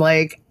happens. And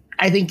like,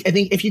 I think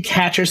if you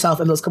catch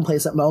yourself in those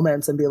complacent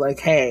moments and be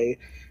like, hey,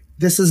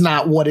 this is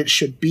not what it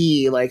should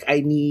be. Like, I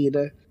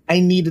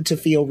needed to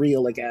feel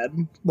real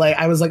again. Like,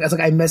 I was like,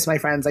 I miss my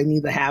friends. I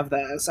need to have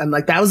this. And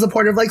like, that was the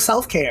point of like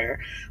self-care.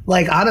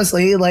 Like,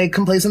 honestly, like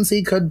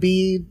complacency could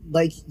be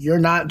like, you're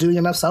not doing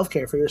enough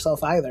self-care for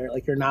yourself either.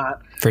 Like, you're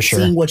not for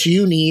sure seeing what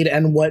you need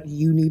and what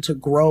you need to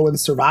grow and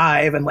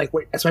survive. And like,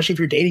 especially if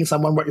you're dating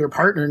someone, what your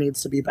partner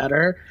needs to be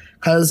better.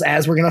 Cause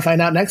as we're going to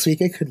find out next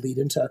week, it could lead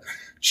into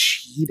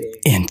cheating.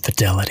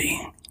 Infidelity.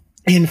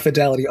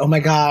 Oh my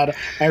God.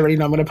 I already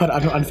know I'm going to put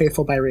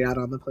Unfaithful by Rihanna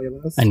on the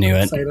playlist. I knew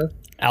it.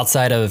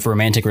 Outside of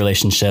romantic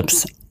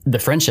relationships, the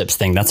friendships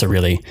thing, that's a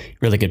really,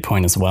 really good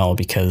point as well,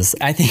 because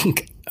I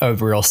think a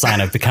real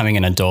sign of becoming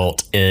an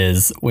adult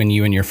is when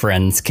you and your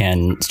friends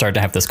can start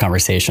to have those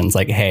conversations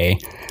like, hey,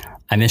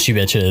 I miss you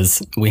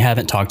bitches. We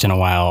haven't talked in a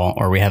while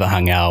or we haven't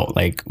hung out.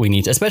 Like we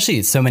need to,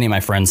 especially so many of my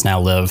friends now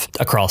live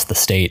across the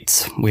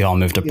states. We all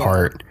moved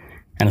apart.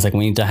 And it's like,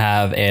 we need to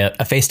have a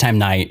FaceTime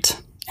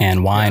night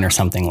and wine or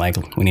something. Like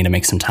we need to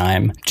make some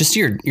time. Just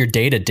your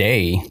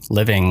day-to-day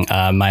living.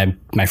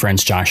 My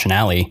friends Josh and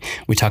Allie,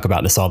 we talk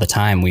about this all the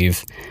time.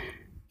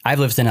 I've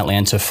lived in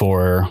Atlanta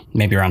for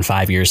maybe around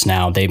 5 years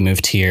now. They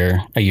moved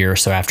here a year or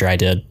so after I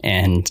did.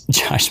 And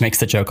Josh makes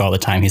the joke all the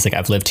time. He's like,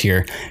 I've lived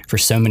here for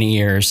so many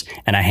years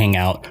and I hang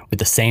out with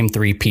the same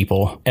 3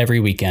 people every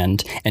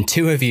weekend. And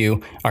 2 of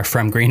you are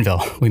from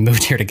Greenville. We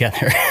moved here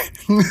together.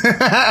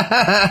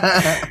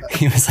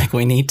 He was like,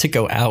 we need to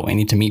go out. We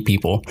need to meet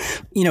people.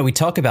 You know, we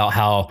talk about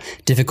how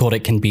difficult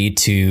it can be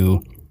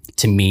to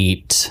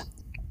meet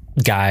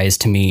guys,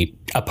 to meet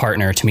a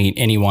partner, to meet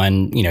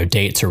anyone, you know,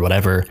 dates or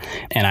whatever.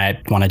 And I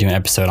want to do an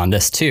episode on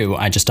this too.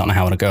 I just don't know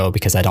how to go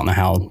because I don't know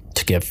how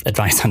to give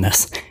advice on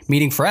this.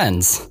 Meeting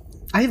friends.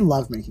 I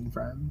love making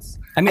friends.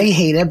 I mean, I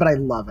hate it, but I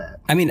love it.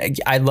 I mean,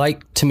 I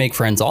like to make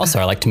friends also.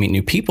 I like to meet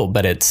new people,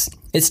 but it's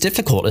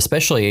difficult,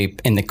 especially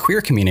in the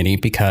queer community,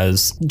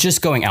 because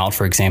just going out,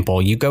 for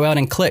example, you go out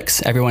in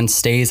cliques. Everyone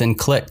stays in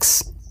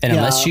cliques. And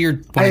unless you're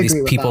one of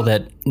these people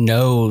that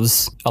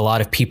knows a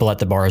lot of people at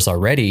the bars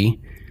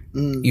already,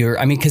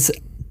 because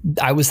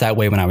I was that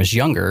way when I was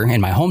younger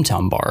in my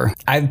hometown bar.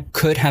 I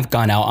could have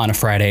gone out on a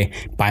Friday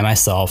by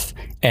myself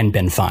and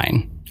been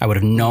fine. I would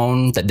have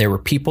known that there were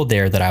people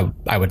there that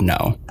I would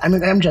know. I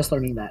mean, I'm just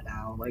learning that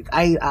now. Like,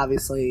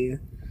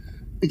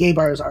 the gay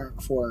bars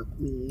aren't for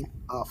me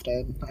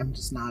often. I'm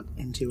just not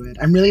into it.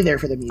 I'm really there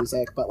for the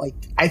music, but like,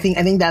 I think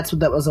that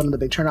was one of the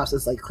big turnoffs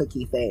is like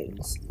cliquey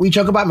things. We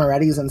joke about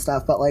Moretti's and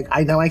stuff, but like,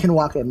 I know I can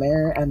walk in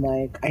there and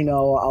like, I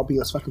know I'll be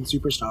a fucking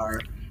superstar.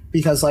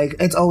 Because, like,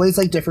 it's always,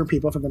 like, different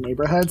people from the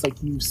neighborhoods. Like,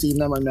 you've seen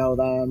them or know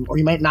them, or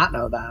you might not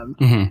know them.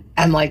 Mm-hmm.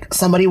 And, like,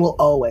 somebody will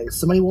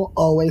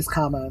always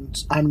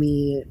comment on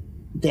me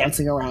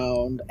dancing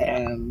around,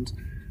 and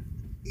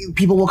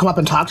people will come up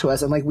and talk to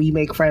us, and, like, we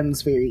make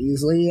friends very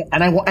easily.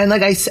 And I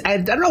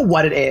don't know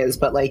what it is,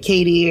 but, like,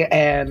 Katie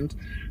and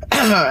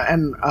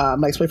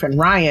my ex-boyfriend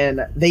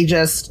Ryan, they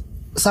just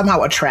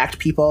somehow attract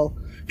people.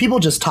 People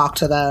just talk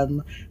to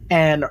them.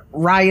 And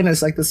Ryan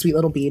is like the sweet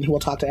little bean who will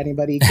talk to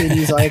anybody.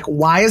 Katie's like,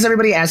 why is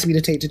everybody asking me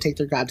to take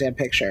their goddamn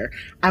picture?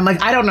 I'm like,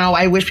 I don't know.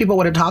 I wish people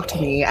would have talked to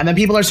me. And then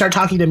people start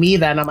talking to me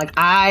then. I'm like,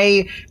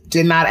 I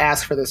did not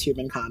ask for this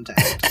human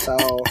contact. So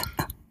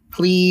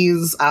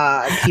please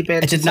keep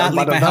it. I did not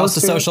leave my house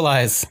to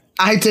socialize.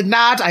 I did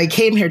not. I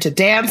came here to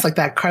dance like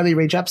that Carly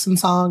Rae Jepsen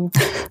song.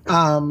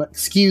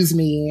 Excuse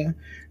me.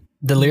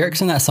 The lyrics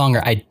in that song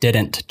are, I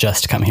didn't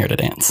just come here to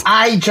dance.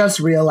 I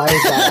just realized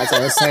that as I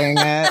was saying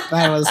it.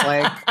 I was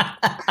like,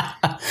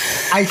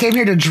 I came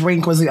here to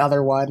drink was the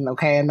other one,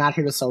 okay? I'm not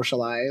here to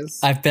socialize.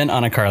 I've been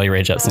on a Carly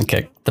Rae Jepsen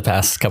kick the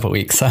past couple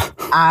weeks, so.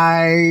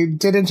 I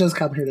didn't just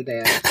come here to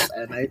dance,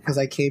 because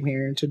I came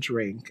here to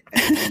drink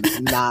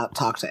and not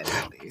talk to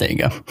anybody. There you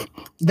go.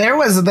 There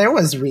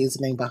was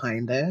reasoning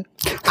behind it.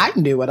 I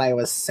knew what I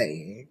was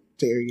saying.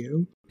 Dare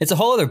you? It's a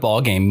whole other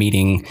ballgame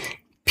meeting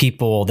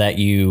people that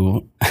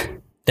you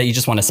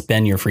just want to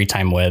spend your free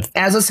time with.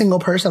 As a single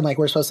person, like,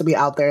 we're supposed to be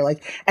out there.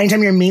 Like,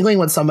 anytime you're mingling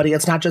with somebody,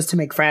 it's not just to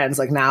make friends.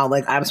 Like, now,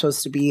 like, I'm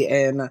supposed to be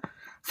in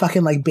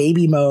fucking, like,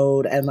 baby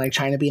mode and, like,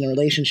 trying to be in a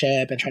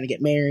relationship and trying to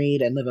get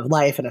married and live a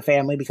life and a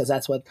family, because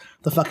that's what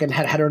the fucking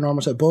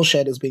heteronormative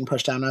bullshit is being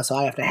pushed down us. So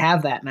I have to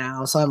have that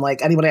now. So I'm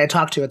like, anybody I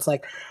talk to, it's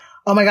like,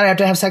 oh my God, I have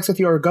to have sex with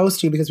you or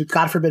ghost you because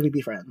God forbid we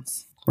be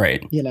friends.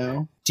 Right. You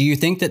know? Do you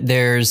think that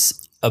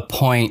there's a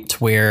point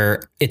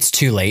where it's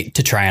too late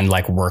to try and,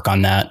 like, work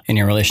on that in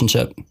your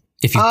relationship?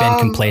 If you've been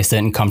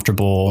complacent and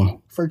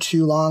comfortable for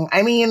too long.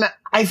 I mean,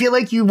 I feel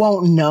like you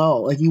won't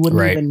know. Like, you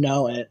wouldn't even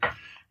know it.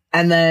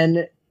 And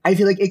then I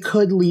feel like it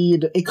could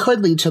lead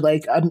to,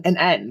 like, an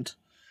end.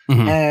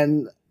 Mm-hmm.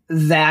 And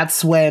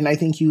that's when I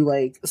think you,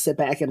 like, sit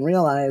back and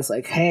realize,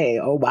 like, hey,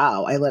 oh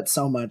wow, I let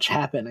so much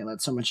happen. I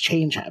let so much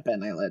change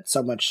happen. I let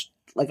so much,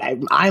 like,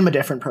 I'm a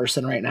different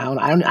person right now.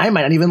 And I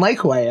might not even like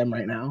who I am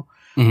right now.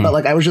 Mm-hmm. But,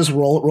 like, I was just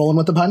rolling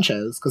with the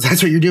punches, because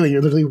that's what you're doing.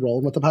 You're literally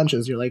rolling with the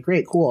punches. You're like,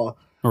 great, cool.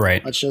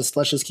 Right. Let's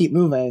just keep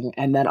moving.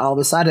 And then all of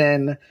a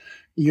sudden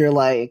you're,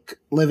 like,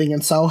 living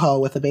in Soho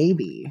with a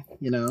baby,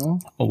 you know?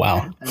 Oh,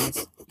 wow.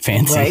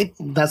 Fancy. Right?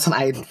 That's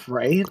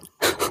right?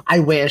 I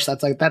wish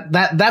that's like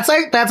that's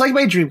like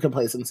my dream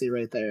complacency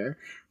right there.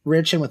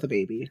 Rich and with a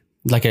baby.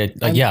 Like a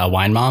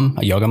wine mom,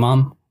 a yoga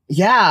mom.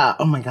 Yeah.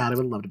 Oh my God, I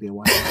would love to be a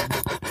wine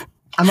mom.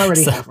 I'm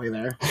already halfway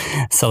there.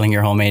 Selling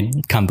your homemade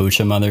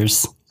kombucha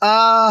mothers.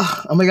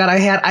 Oh my God, I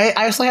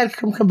actually had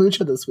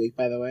kombucha this week,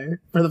 by the way,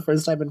 for the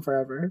first time in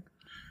forever.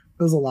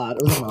 It was a lot.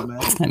 It was a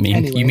moment. I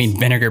mean, you mean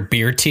vinegar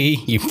beer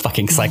tea? You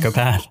fucking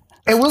psychopath.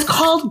 It was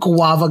called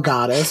Guava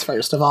Goddess,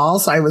 first of all.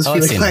 So I was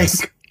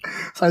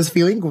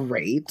feeling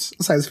great.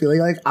 So I was feeling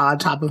like on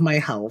top of my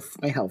health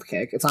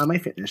kick. It's on my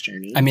fitness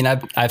journey. I mean,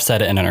 I've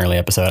said it in an early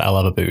episode. I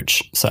love a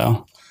booch.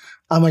 So.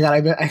 Oh my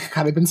God,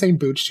 I've been saying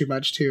booch too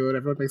much too, and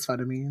everyone makes fun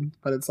of me.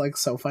 But it's, like,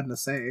 so fun to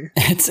say.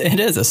 It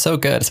is. It's so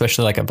good,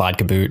 especially like a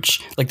vodka booch.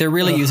 Like, they're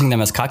really using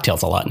them as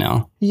cocktails a lot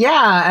now.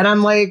 Yeah, and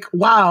I'm like,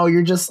 wow,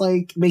 you're just,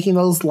 like, making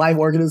those live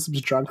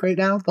organisms drunk right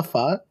now? What the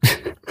fuck?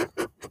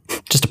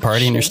 Just a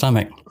party in your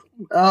stomach.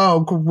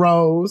 Oh,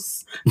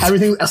 gross.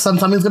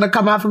 Something's gonna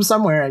come out from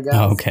somewhere, I guess.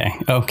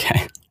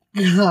 Okay.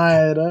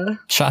 God.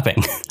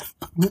 Shopping.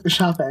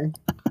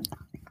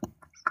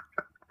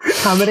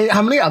 How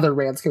many other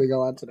rants can we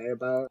go on today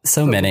about?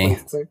 So many.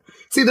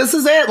 See, this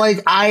is it.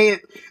 Like,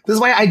 this is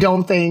why I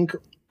don't think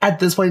at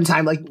this point in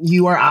time, like,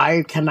 you or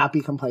I cannot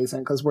be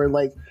complacent, because we're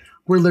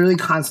literally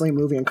constantly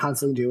moving and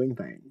constantly doing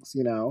things,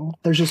 you know?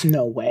 There's just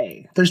no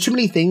way. There's too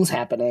many things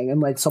happening and,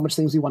 like, so much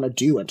things we want to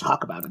do and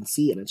talk about and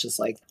see. And it's just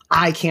like,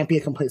 I can't be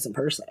a complacent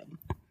person.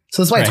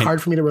 So that's why it's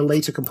hard for me to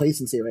relate to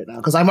complacency right now.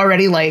 Because I'm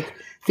already, like,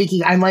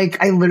 thinking, I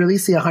literally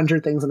see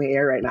 100 things in the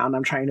air right now and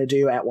I'm trying to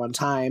do at one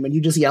time. And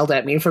you just yelled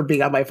at me for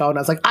being on my phone.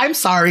 I was like, I'm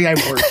sorry, I'm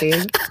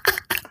working.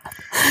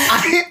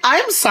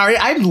 I'm sorry,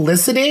 I'm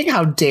listening.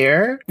 How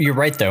dare? You're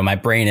right, though. My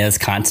brain is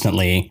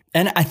constantly.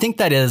 And I think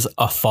that is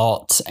a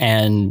fault.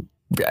 And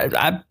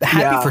I'm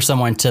happy for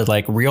someone to,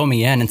 like, reel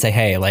me in and say,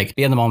 hey, like,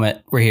 be in the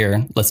moment. We're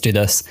here. Let's do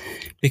this.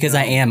 Because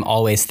I am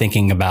always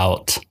thinking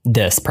about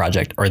this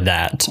project or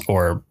that,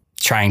 or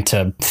trying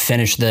to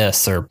finish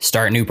this or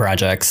start new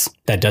projects.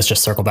 That does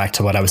just circle back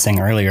to what I was saying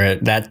earlier.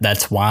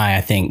 That's why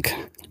I think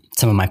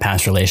some of my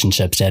past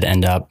relationships did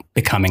end up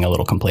becoming a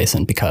little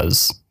complacent,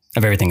 because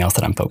of everything else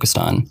that I'm focused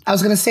on. I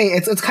was going to say,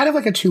 it's kind of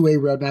like a two-way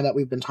road now that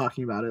we've been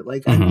talking about it.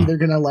 Like, I'm either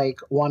going to, like,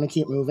 want to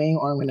keep moving,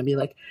 or I'm going to be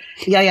like,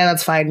 yeah,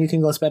 that's fine. You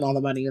can go spend all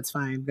the money. It's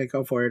fine. Like,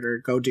 go for it, or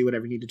go do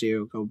whatever you need to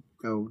do.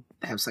 Go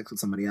have sex with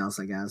somebody else,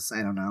 I guess.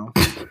 I don't know.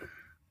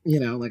 You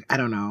know, like, I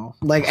don't know.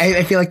 Like,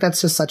 I feel like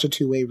that's just such a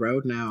two-way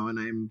road now, and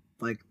I'm,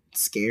 like,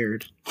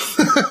 scared.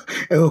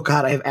 Oh,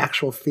 God, I have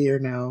actual fear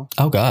now.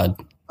 Oh, God.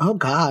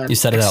 You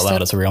said it out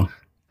loud. It's real.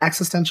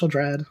 Existential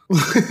dread.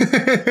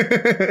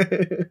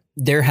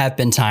 There have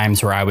been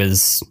times where I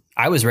was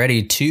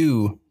ready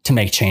to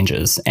make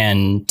changes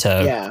and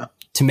to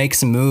make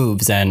some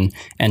moves and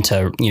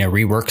to, you know,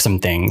 rework some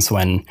things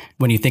when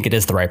you think it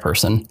is the right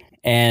person.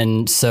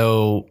 And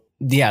so,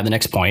 the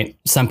next point,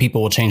 some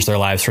people will change their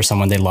lives for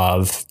someone they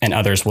love, and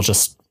others will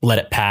just let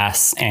it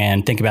pass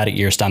and think about it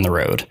years down the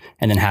road,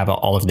 and then have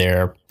all of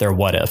their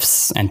what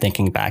ifs and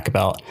thinking back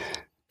about,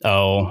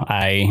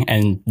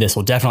 and this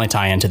will definitely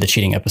tie into the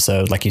cheating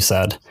episode, like you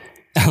said.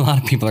 A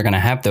lot of people are going to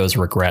have those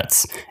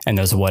regrets and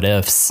those what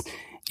ifs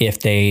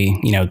if they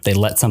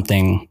let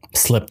something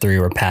slip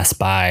through or pass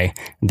by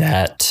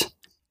that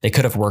they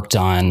could have worked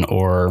on,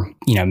 or,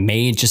 you know,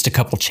 made just a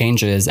couple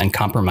changes and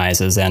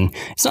compromises. And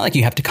it's not like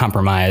you have to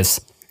compromise,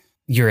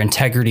 your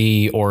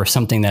integrity or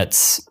something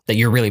that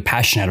you're really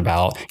passionate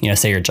about,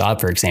 say your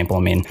job, for example. I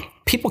mean,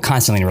 people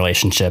constantly in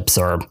relationships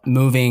are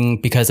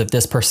moving because if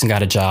this person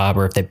got a job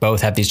or if they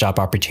both have these job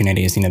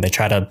opportunities, they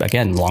try to,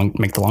 again,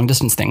 make the long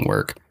distance thing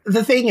work.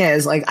 The thing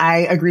is, like, I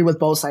agree with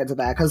both sides of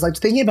that because, like,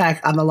 thinking back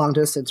on the long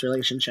distance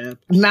relationship,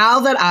 now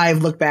that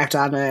I've looked back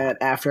on it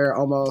after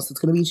it's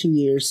going to be 2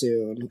 years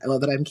soon. I love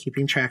that I'm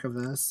keeping track of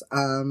this.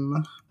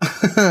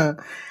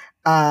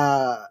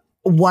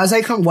 Was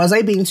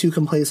I being too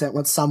complacent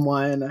with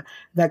someone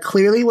that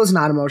clearly was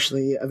not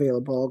emotionally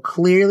available,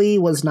 clearly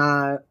was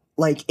not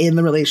like in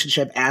the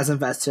relationship as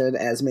invested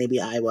as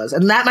maybe I was?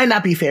 And that might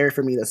not be fair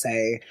for me to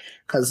say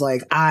because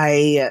like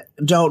I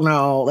don't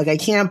know, like I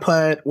can't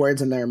put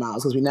words in their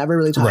mouths because we never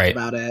really talked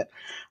about it.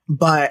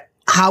 But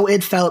how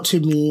it felt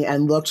to me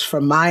and looked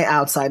from my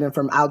outside and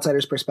from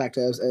outsiders'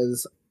 perspectives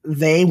is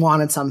they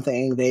wanted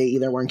something. They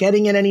either weren't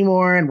getting it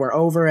anymore and we're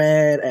over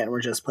it and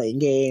we're just playing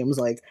games.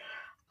 Like,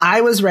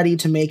 I was ready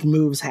to make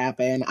moves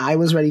happen. I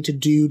was ready to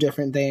do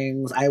different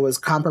things. I was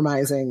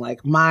compromising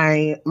like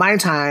my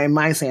time,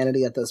 my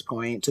sanity at this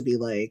point to be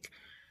like,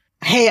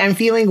 hey, I'm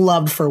feeling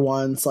loved for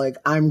once. Like,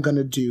 I'm going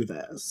to do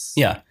this.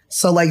 Yeah.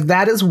 So like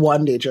that is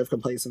one danger of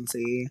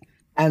complacency.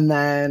 And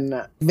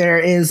then there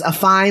is a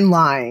fine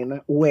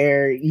line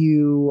where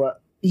you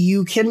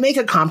can make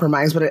a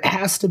compromise, but it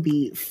has to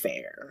be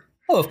fair.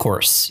 Oh, of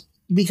course.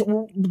 But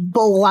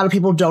a lot of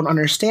people don't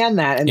understand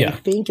that and they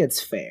think it's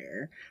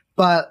fair.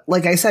 But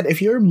like I said,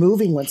 if you're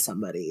moving with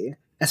somebody,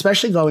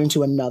 especially going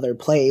to another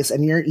place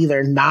and you're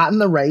either not in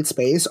the right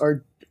space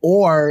or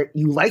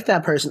you like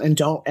that person and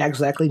don't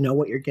exactly know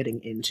what you're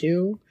getting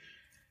into,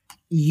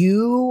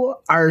 you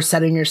are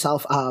setting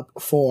yourself up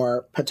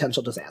for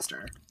potential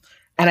disaster.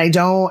 And I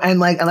don't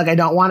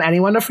want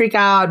anyone to freak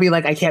out, be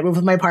like, I can't move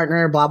with my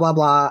partner, blah, blah,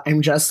 blah.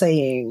 I'm just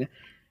saying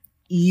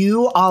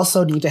you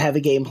also need to have a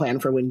game plan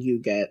for when you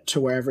get to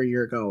wherever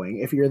you're going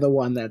if you're the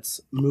one that's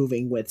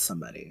moving with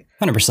somebody.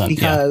 100%.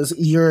 Because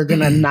you're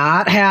going to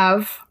not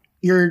have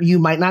you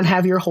might not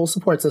have your whole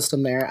support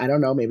system there. I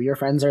don't know. Maybe your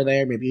friends are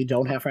there. Maybe you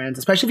don't have friends.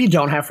 Especially if you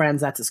don't have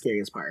friends, that's the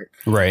scariest part.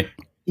 Right.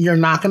 You're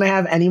not going to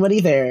have anybody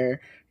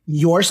there.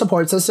 Your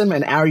support system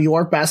and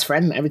your best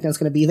friend and everything that's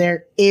going to be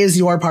there is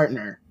your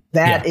partner.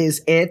 That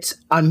is it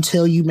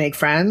until you make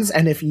friends.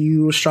 And if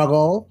you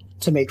struggle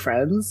to make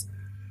friends,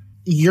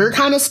 you're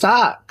kind of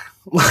stuck.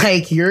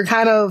 Like, you're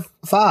kind of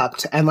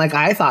fucked. And like,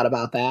 I thought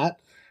about that,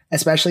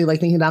 especially like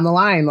thinking down the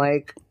line,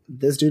 like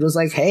this dude was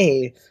like,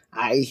 hey,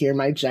 I hear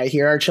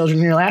our children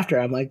hear laughter.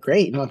 I'm like,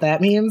 great. You know what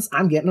that means?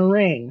 I'm getting a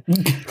ring.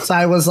 So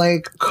I was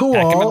like,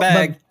 cool.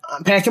 I'm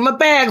packing my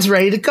bags,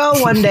 ready to go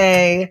one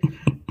day.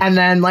 And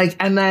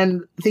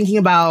then thinking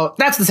about,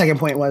 that's the second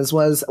point was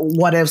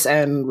what ifs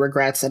and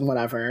regrets and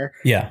whatever.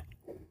 Yeah.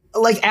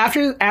 Like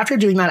after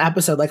doing that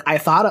episode, like I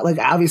thought, like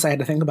obviously I had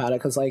to think about it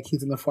because like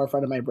he's in the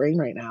forefront of my brain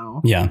right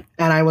now. Yeah.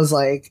 And I was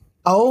like,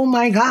 oh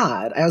my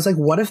God. I was like,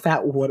 what if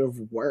that would have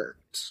worked?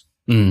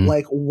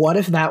 Like, what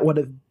if that would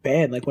have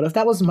been? Like, what if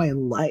that was my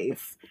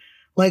life?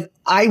 Like,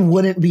 I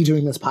wouldn't be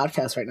doing this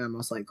podcast right now,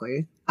 most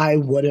likely. I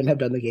wouldn't have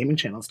done the gaming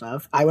channel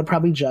stuff. I would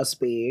probably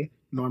just be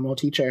normal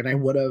teacher and I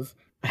would have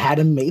had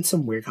to made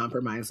some weird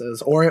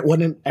compromises or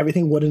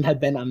everything wouldn't have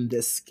been on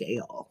this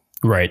scale.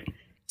 Right.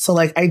 So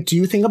like, I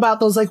do think about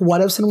those like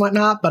what ifs and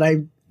whatnot, but I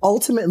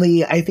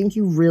think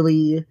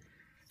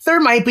there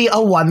might be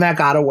a one that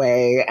got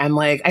away. And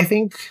like, I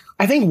think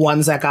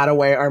ones that got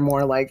away are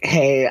more like,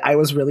 hey, I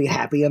was really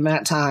happy in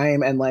that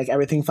time and like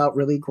everything felt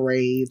really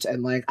great.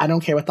 And like, I don't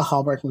care what the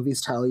Hallmark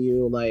movies tell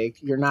you,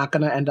 like, you're not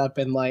going to end up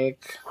in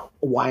like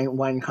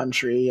wine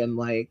country and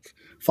like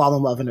fall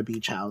in love in a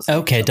beach house.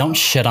 Okay, don't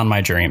shit on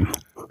my dream.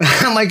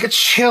 I'm like,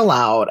 chill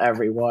out,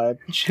 everyone.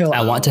 Chill out.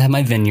 I want to have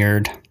my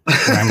vineyard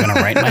where I'm going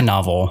to write my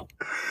novel.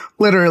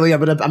 Literally, I'm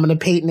gonna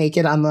paint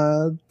naked on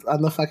the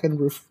fucking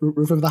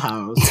roof of the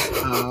house.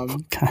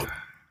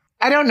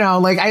 I don't know.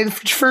 Like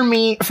for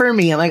me,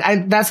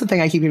 like that's the thing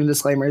I keep giving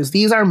disclaimers.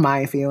 These are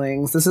my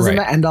feelings. This isn't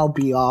the end all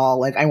be all.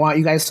 Like I want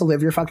you guys to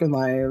live your fucking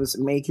lives,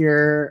 make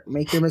your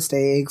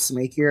mistakes,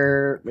 make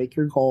your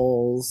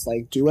goals,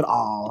 like do it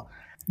all.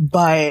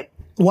 But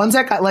ones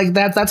that got like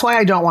that's why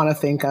I don't want to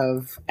think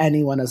of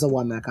anyone as a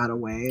one that got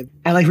away.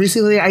 And like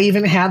recently I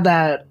even had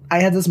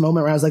this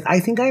moment where I was like, I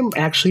think I'm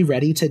actually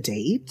ready to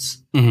date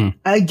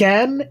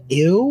again.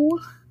 Ew.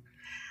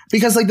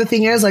 Because like the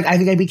thing is, like I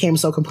think I became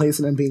so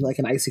complacent in being like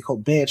an icy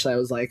cold bitch that I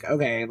was like,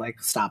 okay,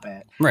 like stop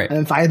it. Right. And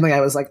then finally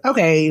I was like,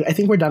 okay, I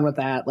think we're done with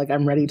that. Like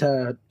I'm ready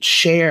to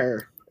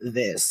share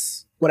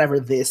this, whatever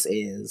this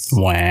is.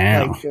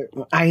 Wow. Like,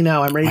 I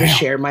know, I'm ready to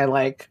share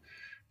my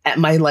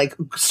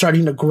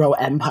starting to grow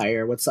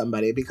empire with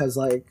somebody because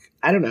like,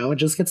 I don't know, it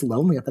just gets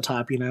lonely at the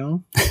top, you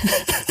know?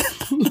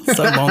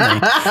 So lonely.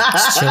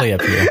 It's chilly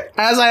up here.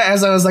 As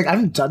I was like,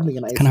 I'm done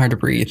being icy. Kind of hard to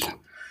breathe.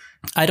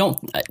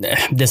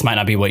 This might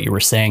not be what you were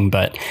saying,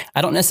 but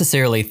I don't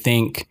necessarily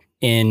think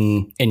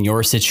in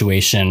your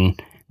situation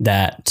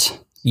that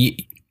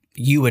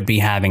you would be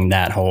having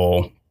that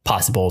whole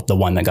possible the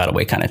one that got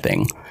away kind of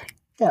thing.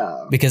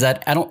 Yeah. Because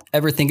I don't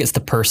ever think it's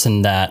the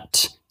person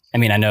that I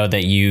mean, I know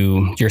that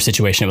your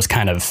situation, it was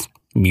kind of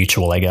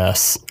mutual, I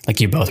guess. Like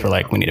you both were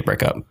like, we need to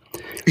break up.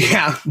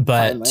 Yeah.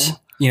 But, finally.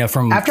 you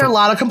know, After a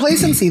lot of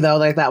complacency, though,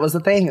 like that was the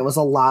thing. It was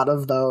a lot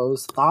of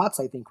those thoughts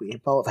I think we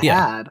both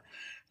had.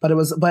 But it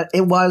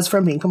was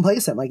from being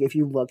complacent. Like if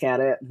you look at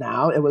it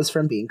now, it was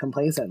from being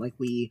complacent. Like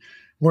we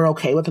were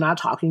okay with not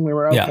talking. We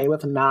were okay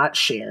with not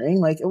sharing.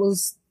 Like it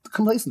was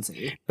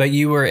complacency. But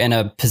you were in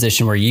a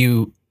position where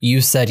you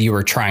said you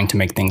were trying to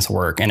make things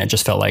work, and it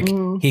just felt like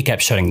he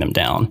kept shutting them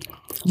down.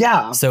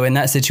 Yeah. So in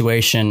that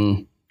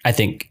situation, I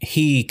think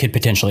he could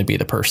potentially be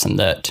the person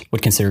that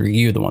would consider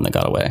you the one that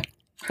got away.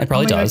 It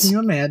probably does. God, can you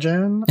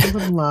imagine? I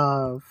would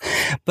love.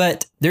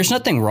 But there's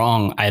nothing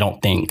wrong, I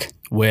don't think,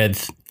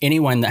 with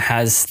anyone that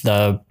has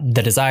the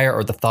desire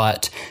or the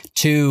thought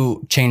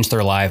to change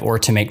their life or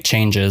to make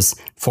changes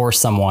for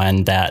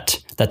someone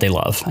that they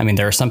love. I mean,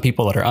 there are some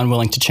people that are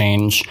unwilling to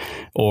change,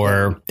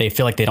 or they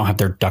feel like they don't have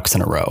their ducks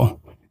in a row.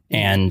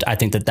 And I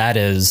think that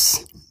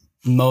is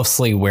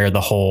mostly where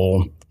the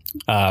whole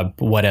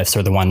what ifs,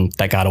 or the one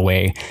that got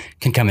away,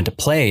 can come into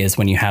play, is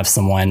when you have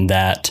someone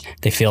that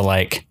they feel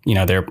like, you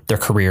know, their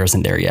career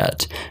isn't there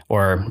yet,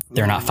 or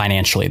they're not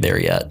financially there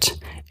yet.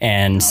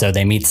 And so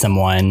they meet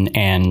someone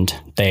and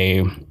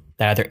they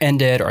either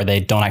end it, or they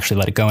don't actually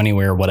let it go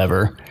anywhere, or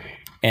whatever.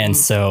 And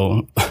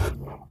so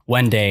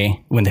one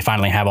day when they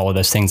finally have all of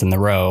those things in the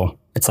row,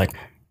 it's like,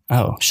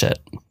 oh shit,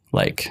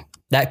 like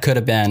that could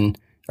have been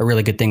a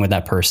really good thing with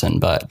that person,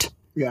 but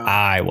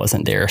I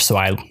wasn't there. So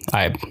I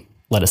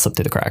let it slip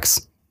through the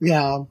cracks.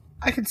 Yeah,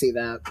 I can see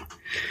that.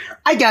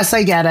 I guess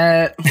I get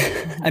it.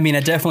 I mean,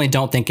 I definitely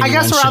don't think anyone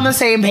I guess we're on the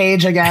same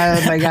page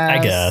again, I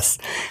guess.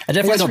 I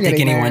definitely don't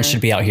think anyone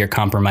should be out here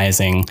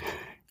compromising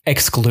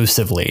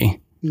exclusively.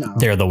 No.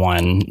 They're the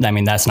one. I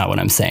mean, that's not what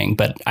I'm saying.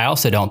 But I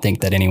also don't think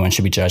that anyone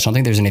should be judged. I don't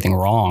think there's anything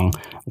wrong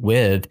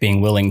with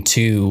being willing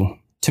to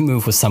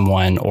move with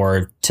someone,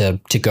 or to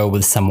go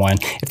with someone,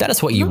 if that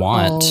is what you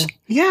want.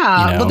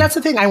 Yeah, you know? But that's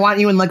the thing. I want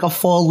you in like a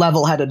full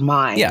level-headed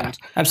mind. Yeah,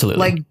 absolutely.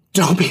 Like,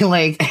 don't be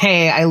like,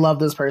 hey, I love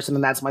this person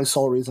and that's my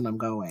sole reason I'm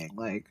going.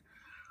 Like,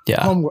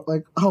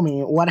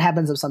 homie, what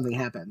happens if something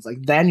happens? Like,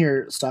 then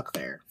you're stuck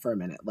there for a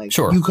minute. Like,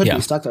 sure, you could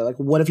be stuck there. Like,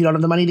 what if you don't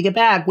have the money to get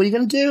back? What are you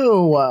gonna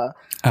do? Oh,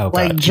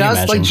 like, God,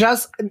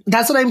 just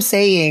that's what I'm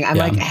saying. I'm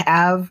like,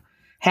 have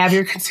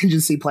your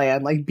contingency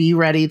plan. Like, be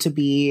ready to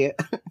be.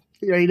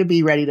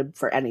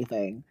 For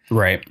anything.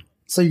 Right.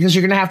 So because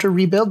you're going to have to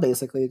rebuild,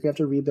 basically. You have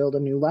to rebuild a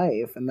new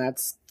life. And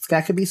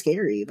that could be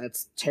scary.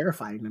 That's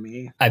terrifying to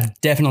me. I've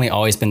definitely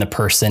always been the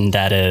person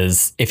that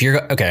is, if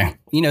you're, okay,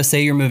 you know,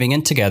 say you're moving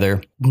in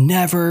together,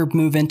 never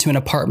move into an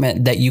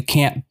apartment that you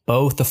can't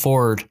both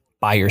afford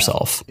by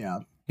yourself. Yeah.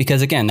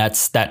 Because again, that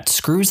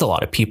screws a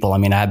lot of people. I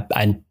mean, I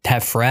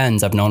have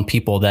friends, I've known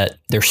people that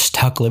they're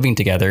stuck living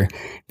together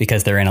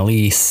because they're in a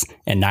lease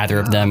and neither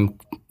of them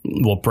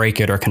will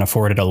break it or can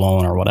afford it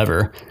alone or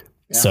whatever.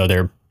 Yeah. So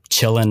they're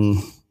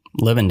chilling,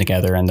 living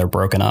together, and they're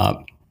broken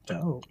up.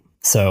 Dope.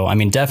 So, I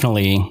mean,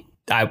 definitely,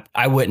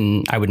 I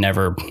would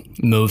never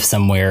move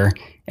somewhere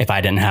if I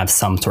didn't have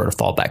some sort of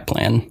fallback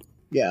plan.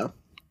 Yeah,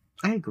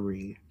 I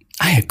agree.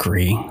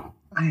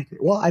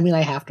 Well, I mean,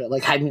 I have to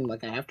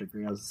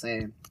agree. I was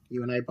saying,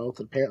 you and I both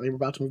apparently were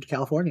about to move to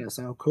California.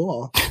 So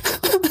cool.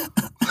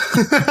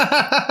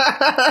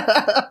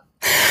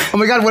 Oh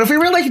my God, what if we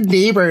were like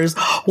neighbors?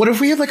 What if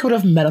we would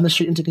have met on the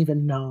street and didn't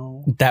even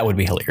know? That would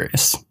be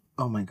hilarious.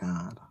 Oh my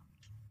God.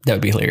 That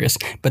would be hilarious.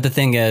 But the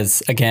thing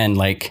is, again,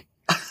 like,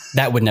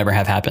 that would never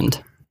have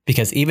happened.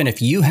 Because even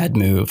if you had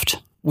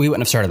moved, we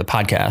wouldn't have started the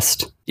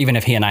podcast. Even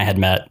if he and I had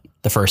met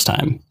the first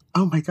time.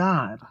 Oh my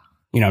God.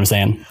 You know what I'm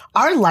saying?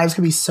 Our lives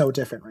could be so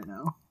different right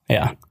now.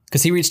 Yeah.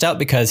 Because he reached out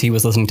because he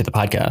was listening to the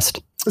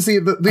podcast. See,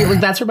 like,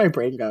 that's where my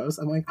brain goes.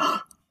 I'm like,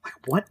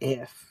 what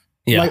if?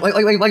 Yeah.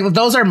 Like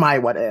those are my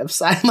what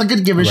ifs. I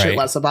could give a shit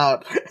less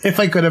about if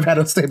I could have had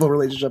a stable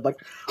relationship. Like,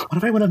 what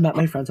if I would have met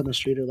my friends on the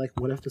street? Or like,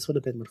 what if this would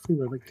have been, what if we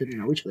were like didn't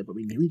know each other, but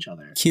we knew each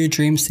other? Cue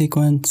dream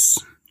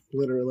sequence.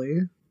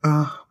 Literally.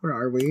 Where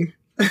are we?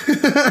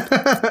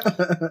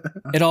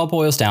 It all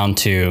boils down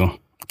to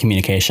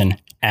communication,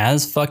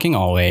 as fucking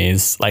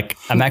always. Like,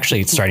 I'm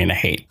actually starting to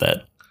hate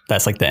that.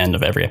 That's like the end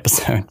of every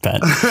episode, but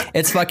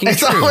it's fucking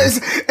true.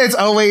 It's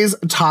always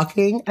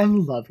talking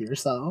and love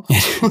yourself.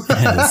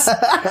 Yes.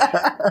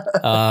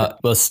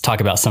 Let's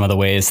talk about some of the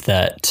ways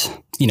that,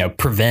 you know,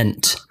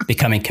 prevent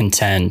becoming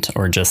content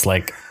or just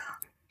like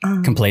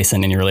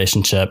complacent in your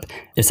relationship.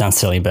 It sounds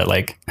silly, but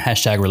like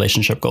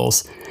 #relationship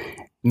goals,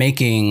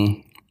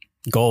 making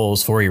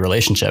goals for your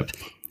relationship.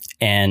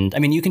 And I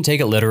mean, you can take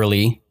it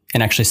literally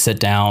and actually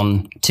sit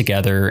down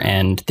together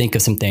and think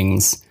of some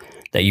things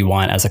that you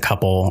want as a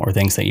couple or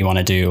things that you want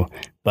to do.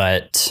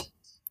 But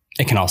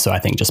it can also, I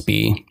think, just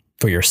be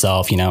for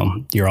yourself, you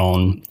know, your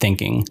own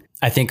thinking.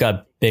 I think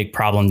a big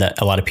problem that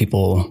a lot of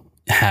people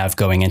have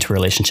going into a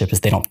relationship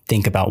is they don't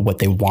think about what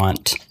they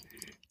want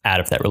out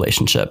of that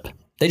relationship.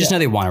 They just know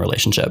they want a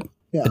relationship,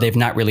 but they've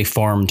not really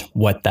formed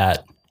what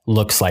that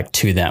looks like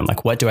to them.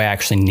 Like, what do I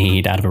actually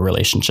need out of a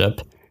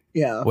relationship?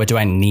 Yeah. What do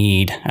I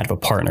need out of a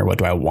partner? What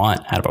do I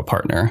want out of a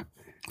partner?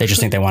 They just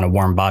think they want a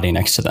warm body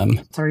next to them.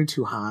 It's already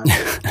too hot.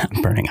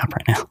 I'm burning up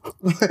right now.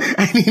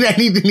 I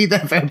need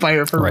that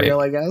vampire for real,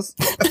 I guess.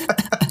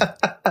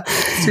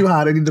 It's too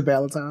hot. I need to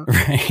balance out.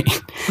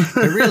 Right.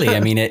 But really, I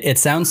mean, it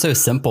sounds so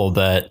simple,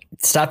 but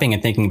stopping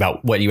and thinking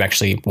about what you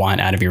actually want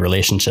out of your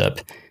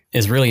relationship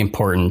is really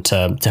important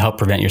to help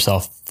prevent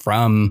yourself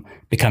from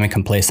becoming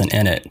complacent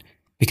in it.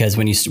 Because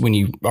when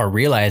you are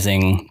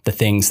realizing the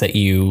things that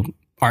you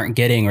aren't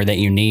getting or that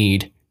you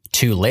need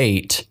too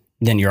late,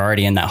 then you're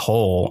already in that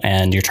hole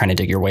and you're trying to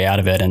dig your way out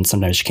of it. And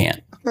sometimes you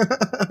can't.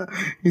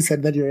 You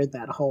said that you're in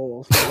that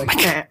hole.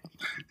 Like,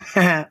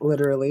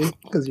 literally,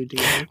 because you're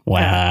doing.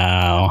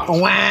 Wow.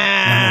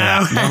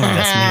 Wow. Normally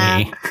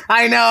that's me.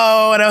 I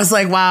know. And I was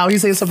like, wow,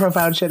 he's saying some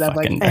profound shit. I'm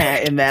like, in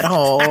that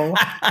hole.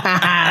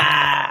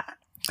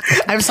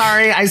 I'm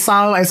sorry. I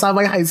saw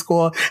my high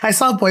school. I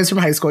saw boys from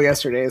high school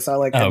yesterday. So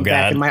like, I'm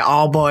back in my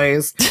all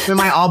boys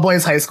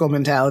high school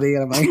mentality.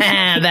 And I'm like,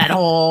 that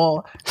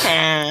hole.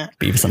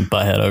 Beavis and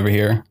Butthead over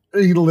here.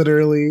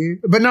 Literally.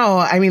 But no,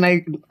 I mean,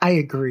 I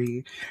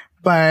agree.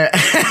 But,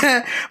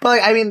 but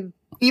like, I mean,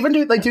 even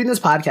doing this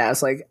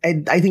podcast, like,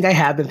 I think I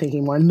have been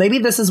thinking more. And maybe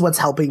this is what's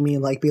helping me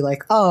like be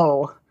like,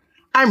 oh,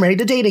 I'm ready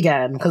to date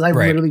again. Because I've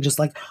literally just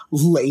like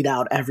laid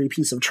out every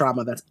piece of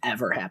trauma that's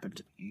ever happened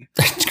to me.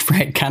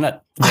 Right. Kind of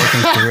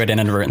working through it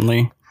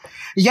inadvertently.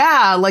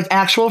 Yeah. Like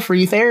actual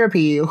free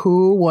therapy.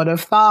 Who would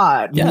have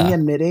thought? Yeah. Me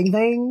admitting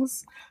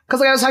things. Because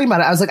like I was talking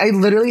about it, I was like, I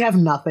literally have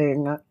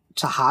nothing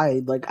to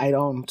hide. Like I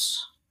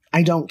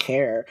don't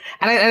care.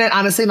 And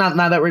honestly,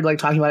 now that we're like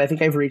talking about it, I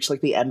think I've reached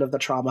like the end of the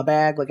trauma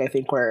bag. Like I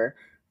think we're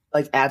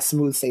like at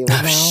smooth sailing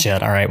now.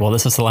 Shit. All right. Well,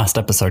 this is the last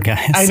episode,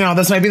 guys. I know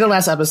this might be the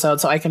last episode,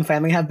 so I can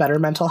finally have better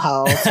mental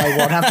health. So I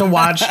won't have to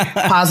watch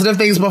positive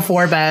things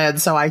before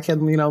bed, so I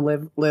can,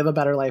 live a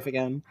better life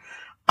again.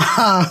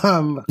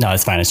 No,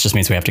 it's fine. It just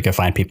means we have to go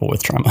find people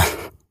with trauma.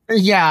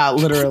 Yeah,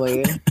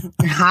 literally.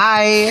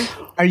 Hi,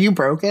 are you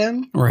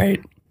broken?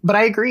 Right. But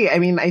I agree. I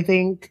mean, I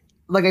think,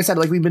 like I said,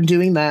 like we've been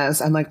doing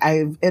this, and like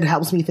it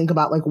helps me think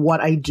about like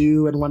what I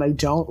do and what I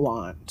don't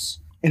want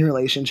in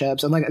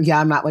relationships. And like, yeah,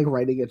 I'm not like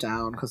writing it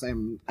down because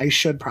I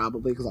should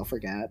probably because I'll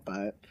forget,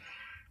 but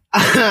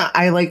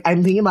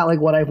I'm thinking about like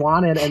what I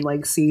wanted and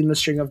like seeing the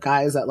string of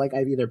guys that like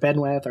I've either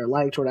been with or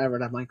liked or whatever.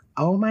 And I'm like,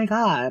 oh my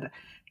God,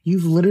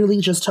 you've literally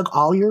just took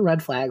all your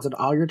red flags and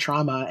all your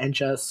trauma and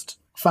just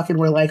fucking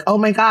were like, oh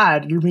my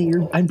God,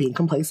 I'm being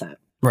complacent.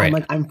 Right. I'm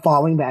like, I'm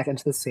falling back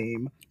into the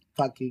same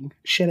fucking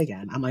shit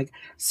again. I'm like,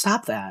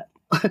 stop that.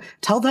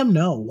 Tell them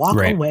no, walk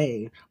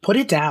away, put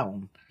it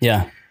down.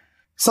 Yeah.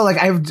 So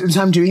like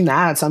I'm doing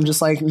that. So I'm just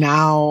like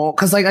now,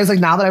 because like I was like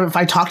now that if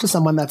I talk to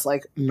someone that's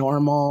like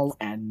normal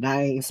and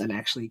nice and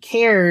actually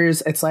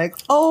cares, it's like,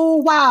 oh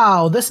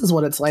wow, this is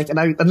what it's like,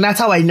 and that's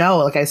how I know.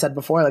 Like I said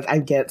before, like I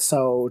get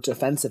so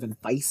defensive and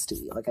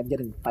feisty. Like I'm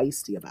getting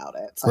feisty about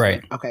it. So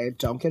right. I'm like, okay,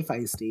 don't get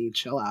feisty.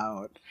 Chill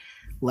out.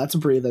 Let's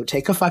breathe.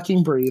 Take a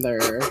fucking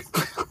breather.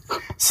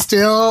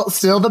 Still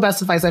the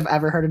best advice I've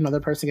ever heard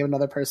another person give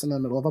another person in the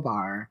middle of a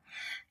bar.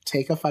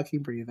 Take a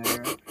fucking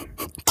breather.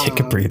 Take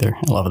a breather.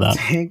 I love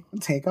that.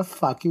 Take a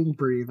fucking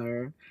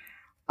breather.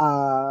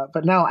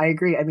 But no, I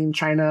agree. I mean,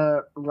 trying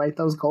to write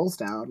those goals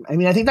down. I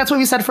mean, I think that's what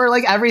we said for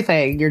like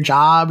everything. Your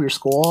job, your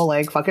school,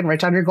 like fucking write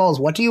down your goals.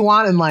 What do you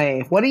want in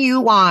life? What do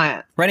you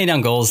want? Writing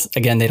down goals,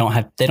 again, they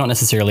don't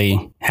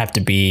necessarily have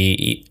to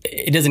be,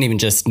 it doesn't even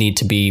just need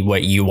to be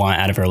what you want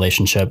out of a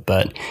relationship,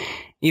 but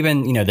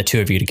even, the two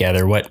of you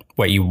together,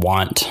 what you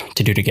want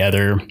to do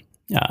together.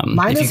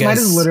 Mine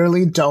is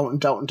literally don't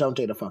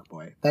date a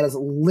fuckboy. That is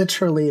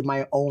literally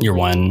my only. Your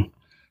one.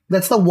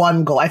 That's the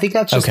one goal. I think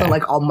that's just the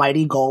like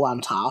almighty goal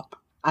on top.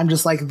 I'm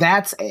just like,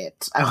 that's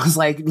it. I was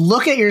like,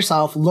 look at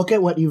yourself. Look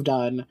at what you've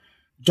done.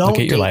 Don't look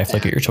at your life. That.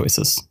 Look at your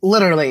choices.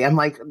 Literally, I'm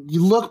like,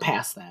 you look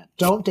past that.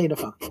 Don't date a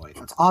fuckboy.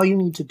 That's all you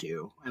need to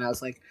do. And I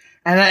was like,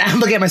 and I'm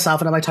looking at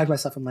myself and I'm like talking to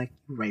myself. I'm like,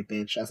 right,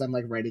 bitch. As I'm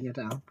like writing it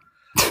down.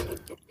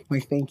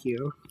 Like, thank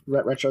you.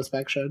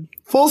 Retrospection.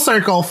 Full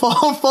circle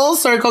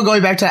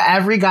going back to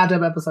every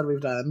goddamn episode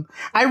we've done.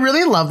 I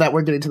really love that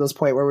we're getting to this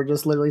point where we're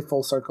just literally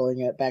full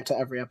circling it back to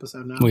every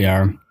episode now. We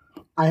are.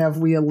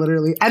 We are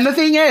literally. And the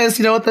thing is,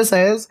 you know what this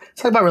is?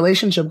 Talk about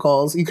relationship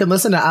goals. You can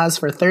listen to us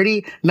for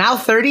 31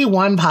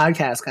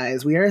 podcasts,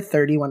 guys. We are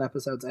 31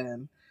 episodes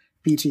in.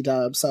 BT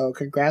dub. So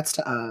congrats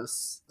to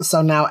us.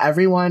 So now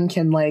everyone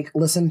can like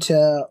listen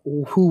to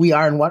who we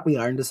are and what we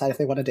are and decide if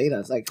they want to date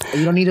us. Like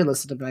you don't need to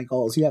listen to my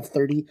goals. You have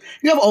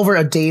over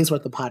a day's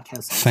worth of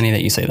podcasts. Funny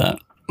that you say that.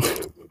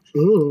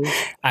 Ooh.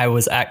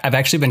 I've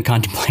actually been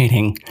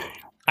contemplating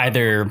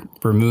either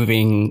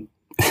removing,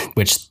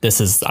 which this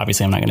is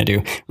obviously I'm not going to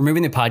do,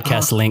 removing the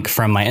podcast link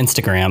from my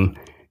Instagram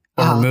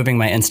or removing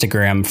my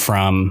Instagram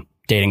from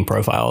dating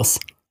profiles,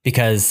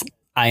 because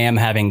I am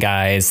having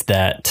guys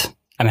that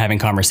I'm having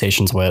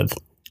conversations with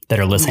that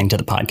are listening to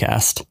the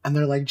podcast. And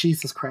they're like,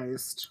 Jesus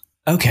Christ.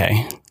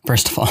 Okay.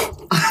 First of all.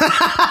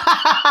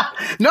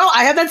 No,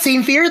 I have that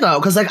same fear though.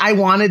 Cause like I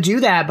want to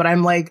do that, but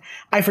I'm like,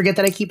 I forget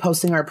that I keep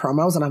posting our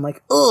promos and I'm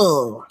like,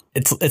 oh,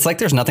 it's like,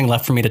 there's nothing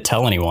left for me to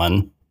tell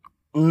anyone.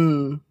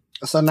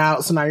 So now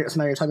you're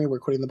telling me we're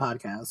quitting the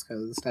podcast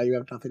because now you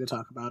have nothing to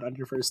talk about on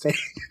your first date.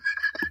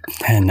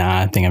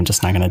 Nah, I think I'm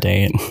just not gonna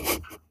date.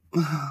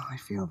 I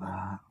feel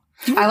that.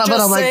 I love it.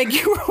 I'm like,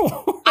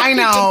 I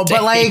know,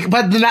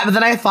 but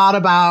then I thought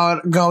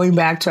about going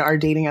back to our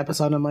dating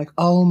episode. And I'm like,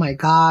 oh my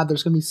god,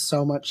 there's gonna be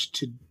so much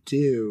to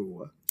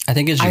do. I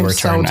think it's your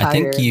turn. I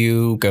think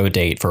you go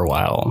date for a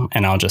while,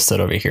 and I'll just sit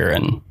over here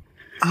and.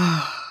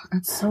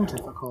 It's so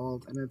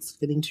difficult, and it's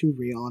getting too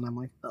real, and I'm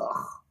like,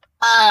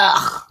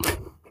 ugh.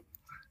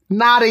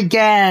 Not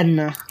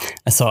again.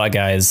 I saw a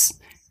guy's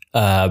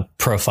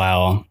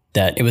profile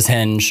that it was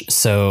Hinge,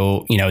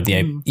 so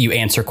you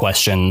answer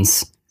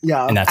questions.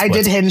 Yeah, and I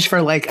did Hinge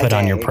for like put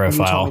on your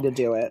profile. You told me to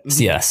do it.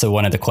 So, yeah, so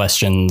one of the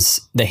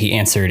questions that he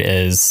answered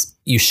is,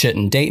 "You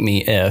shouldn't date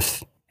me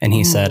if," and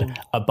he said,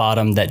 "A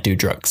bottom that do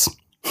drugs."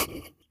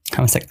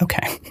 I was like,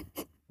 okay,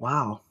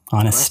 wow,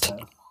 honest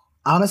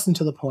and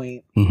to the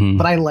point. Mm-hmm.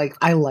 But I like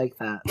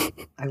that.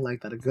 I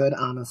like that. A good,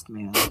 honest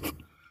man.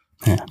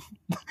 Yeah.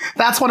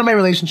 That's one of my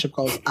relationship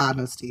goals,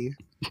 honesty.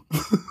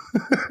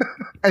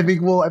 I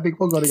think we'll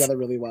go together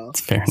really well.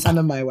 Send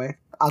him my way.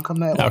 I'll come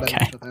to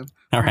Atlanta with him.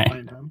 All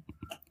right.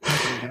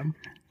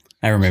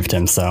 I removed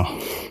him, so.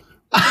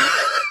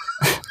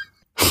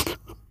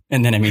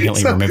 And then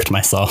immediately removed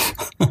myself.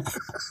 Then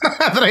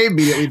I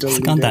immediately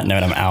deleted on that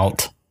note, I'm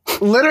out.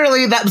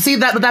 Literally, that's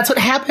what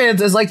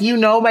happens is like,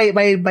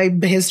 my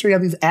history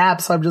on these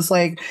apps. So I'm just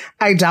like,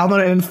 I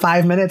download it in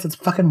 5 minutes. It's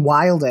fucking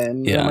wild.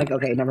 And I'm like,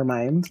 okay, never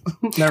mind.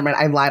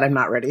 I lied. I'm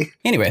not ready.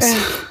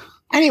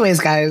 Anyways,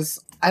 guys,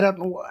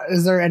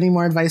 is there any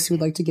more advice you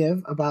would like to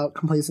give about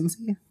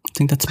complacency? I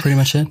think that's pretty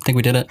much it. I think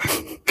we did it.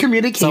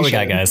 Communication. That's all we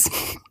got, guys.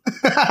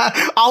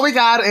 All we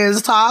got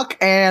is talk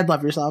and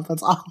love yourself.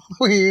 That's all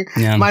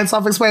mine's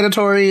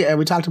self-explanatory, and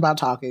we talked about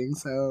talking.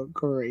 So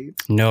great.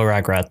 No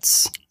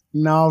regrets.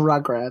 No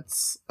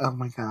regrets. Oh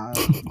my god.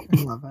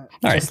 I love it.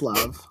 Just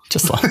love.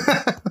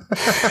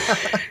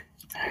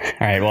 All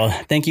right. Well,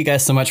 thank you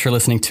guys so much for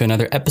listening to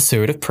another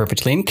episode of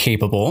Perfectly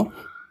Incapable.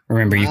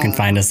 Remember, you can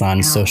find us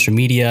on social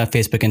media,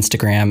 Facebook,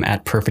 Instagram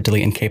at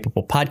Perfectly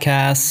Incapable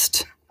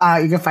Podcast.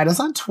 You can find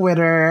us on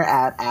Twitter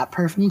at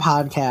Perfin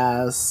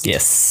Podcast.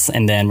 Yes.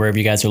 And then wherever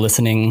you guys are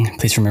listening,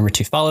 please remember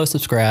to follow,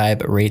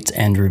 subscribe, rate,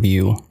 and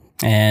review.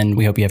 And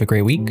we hope you have a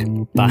great week.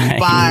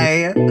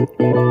 Bye.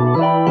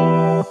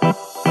 Bye.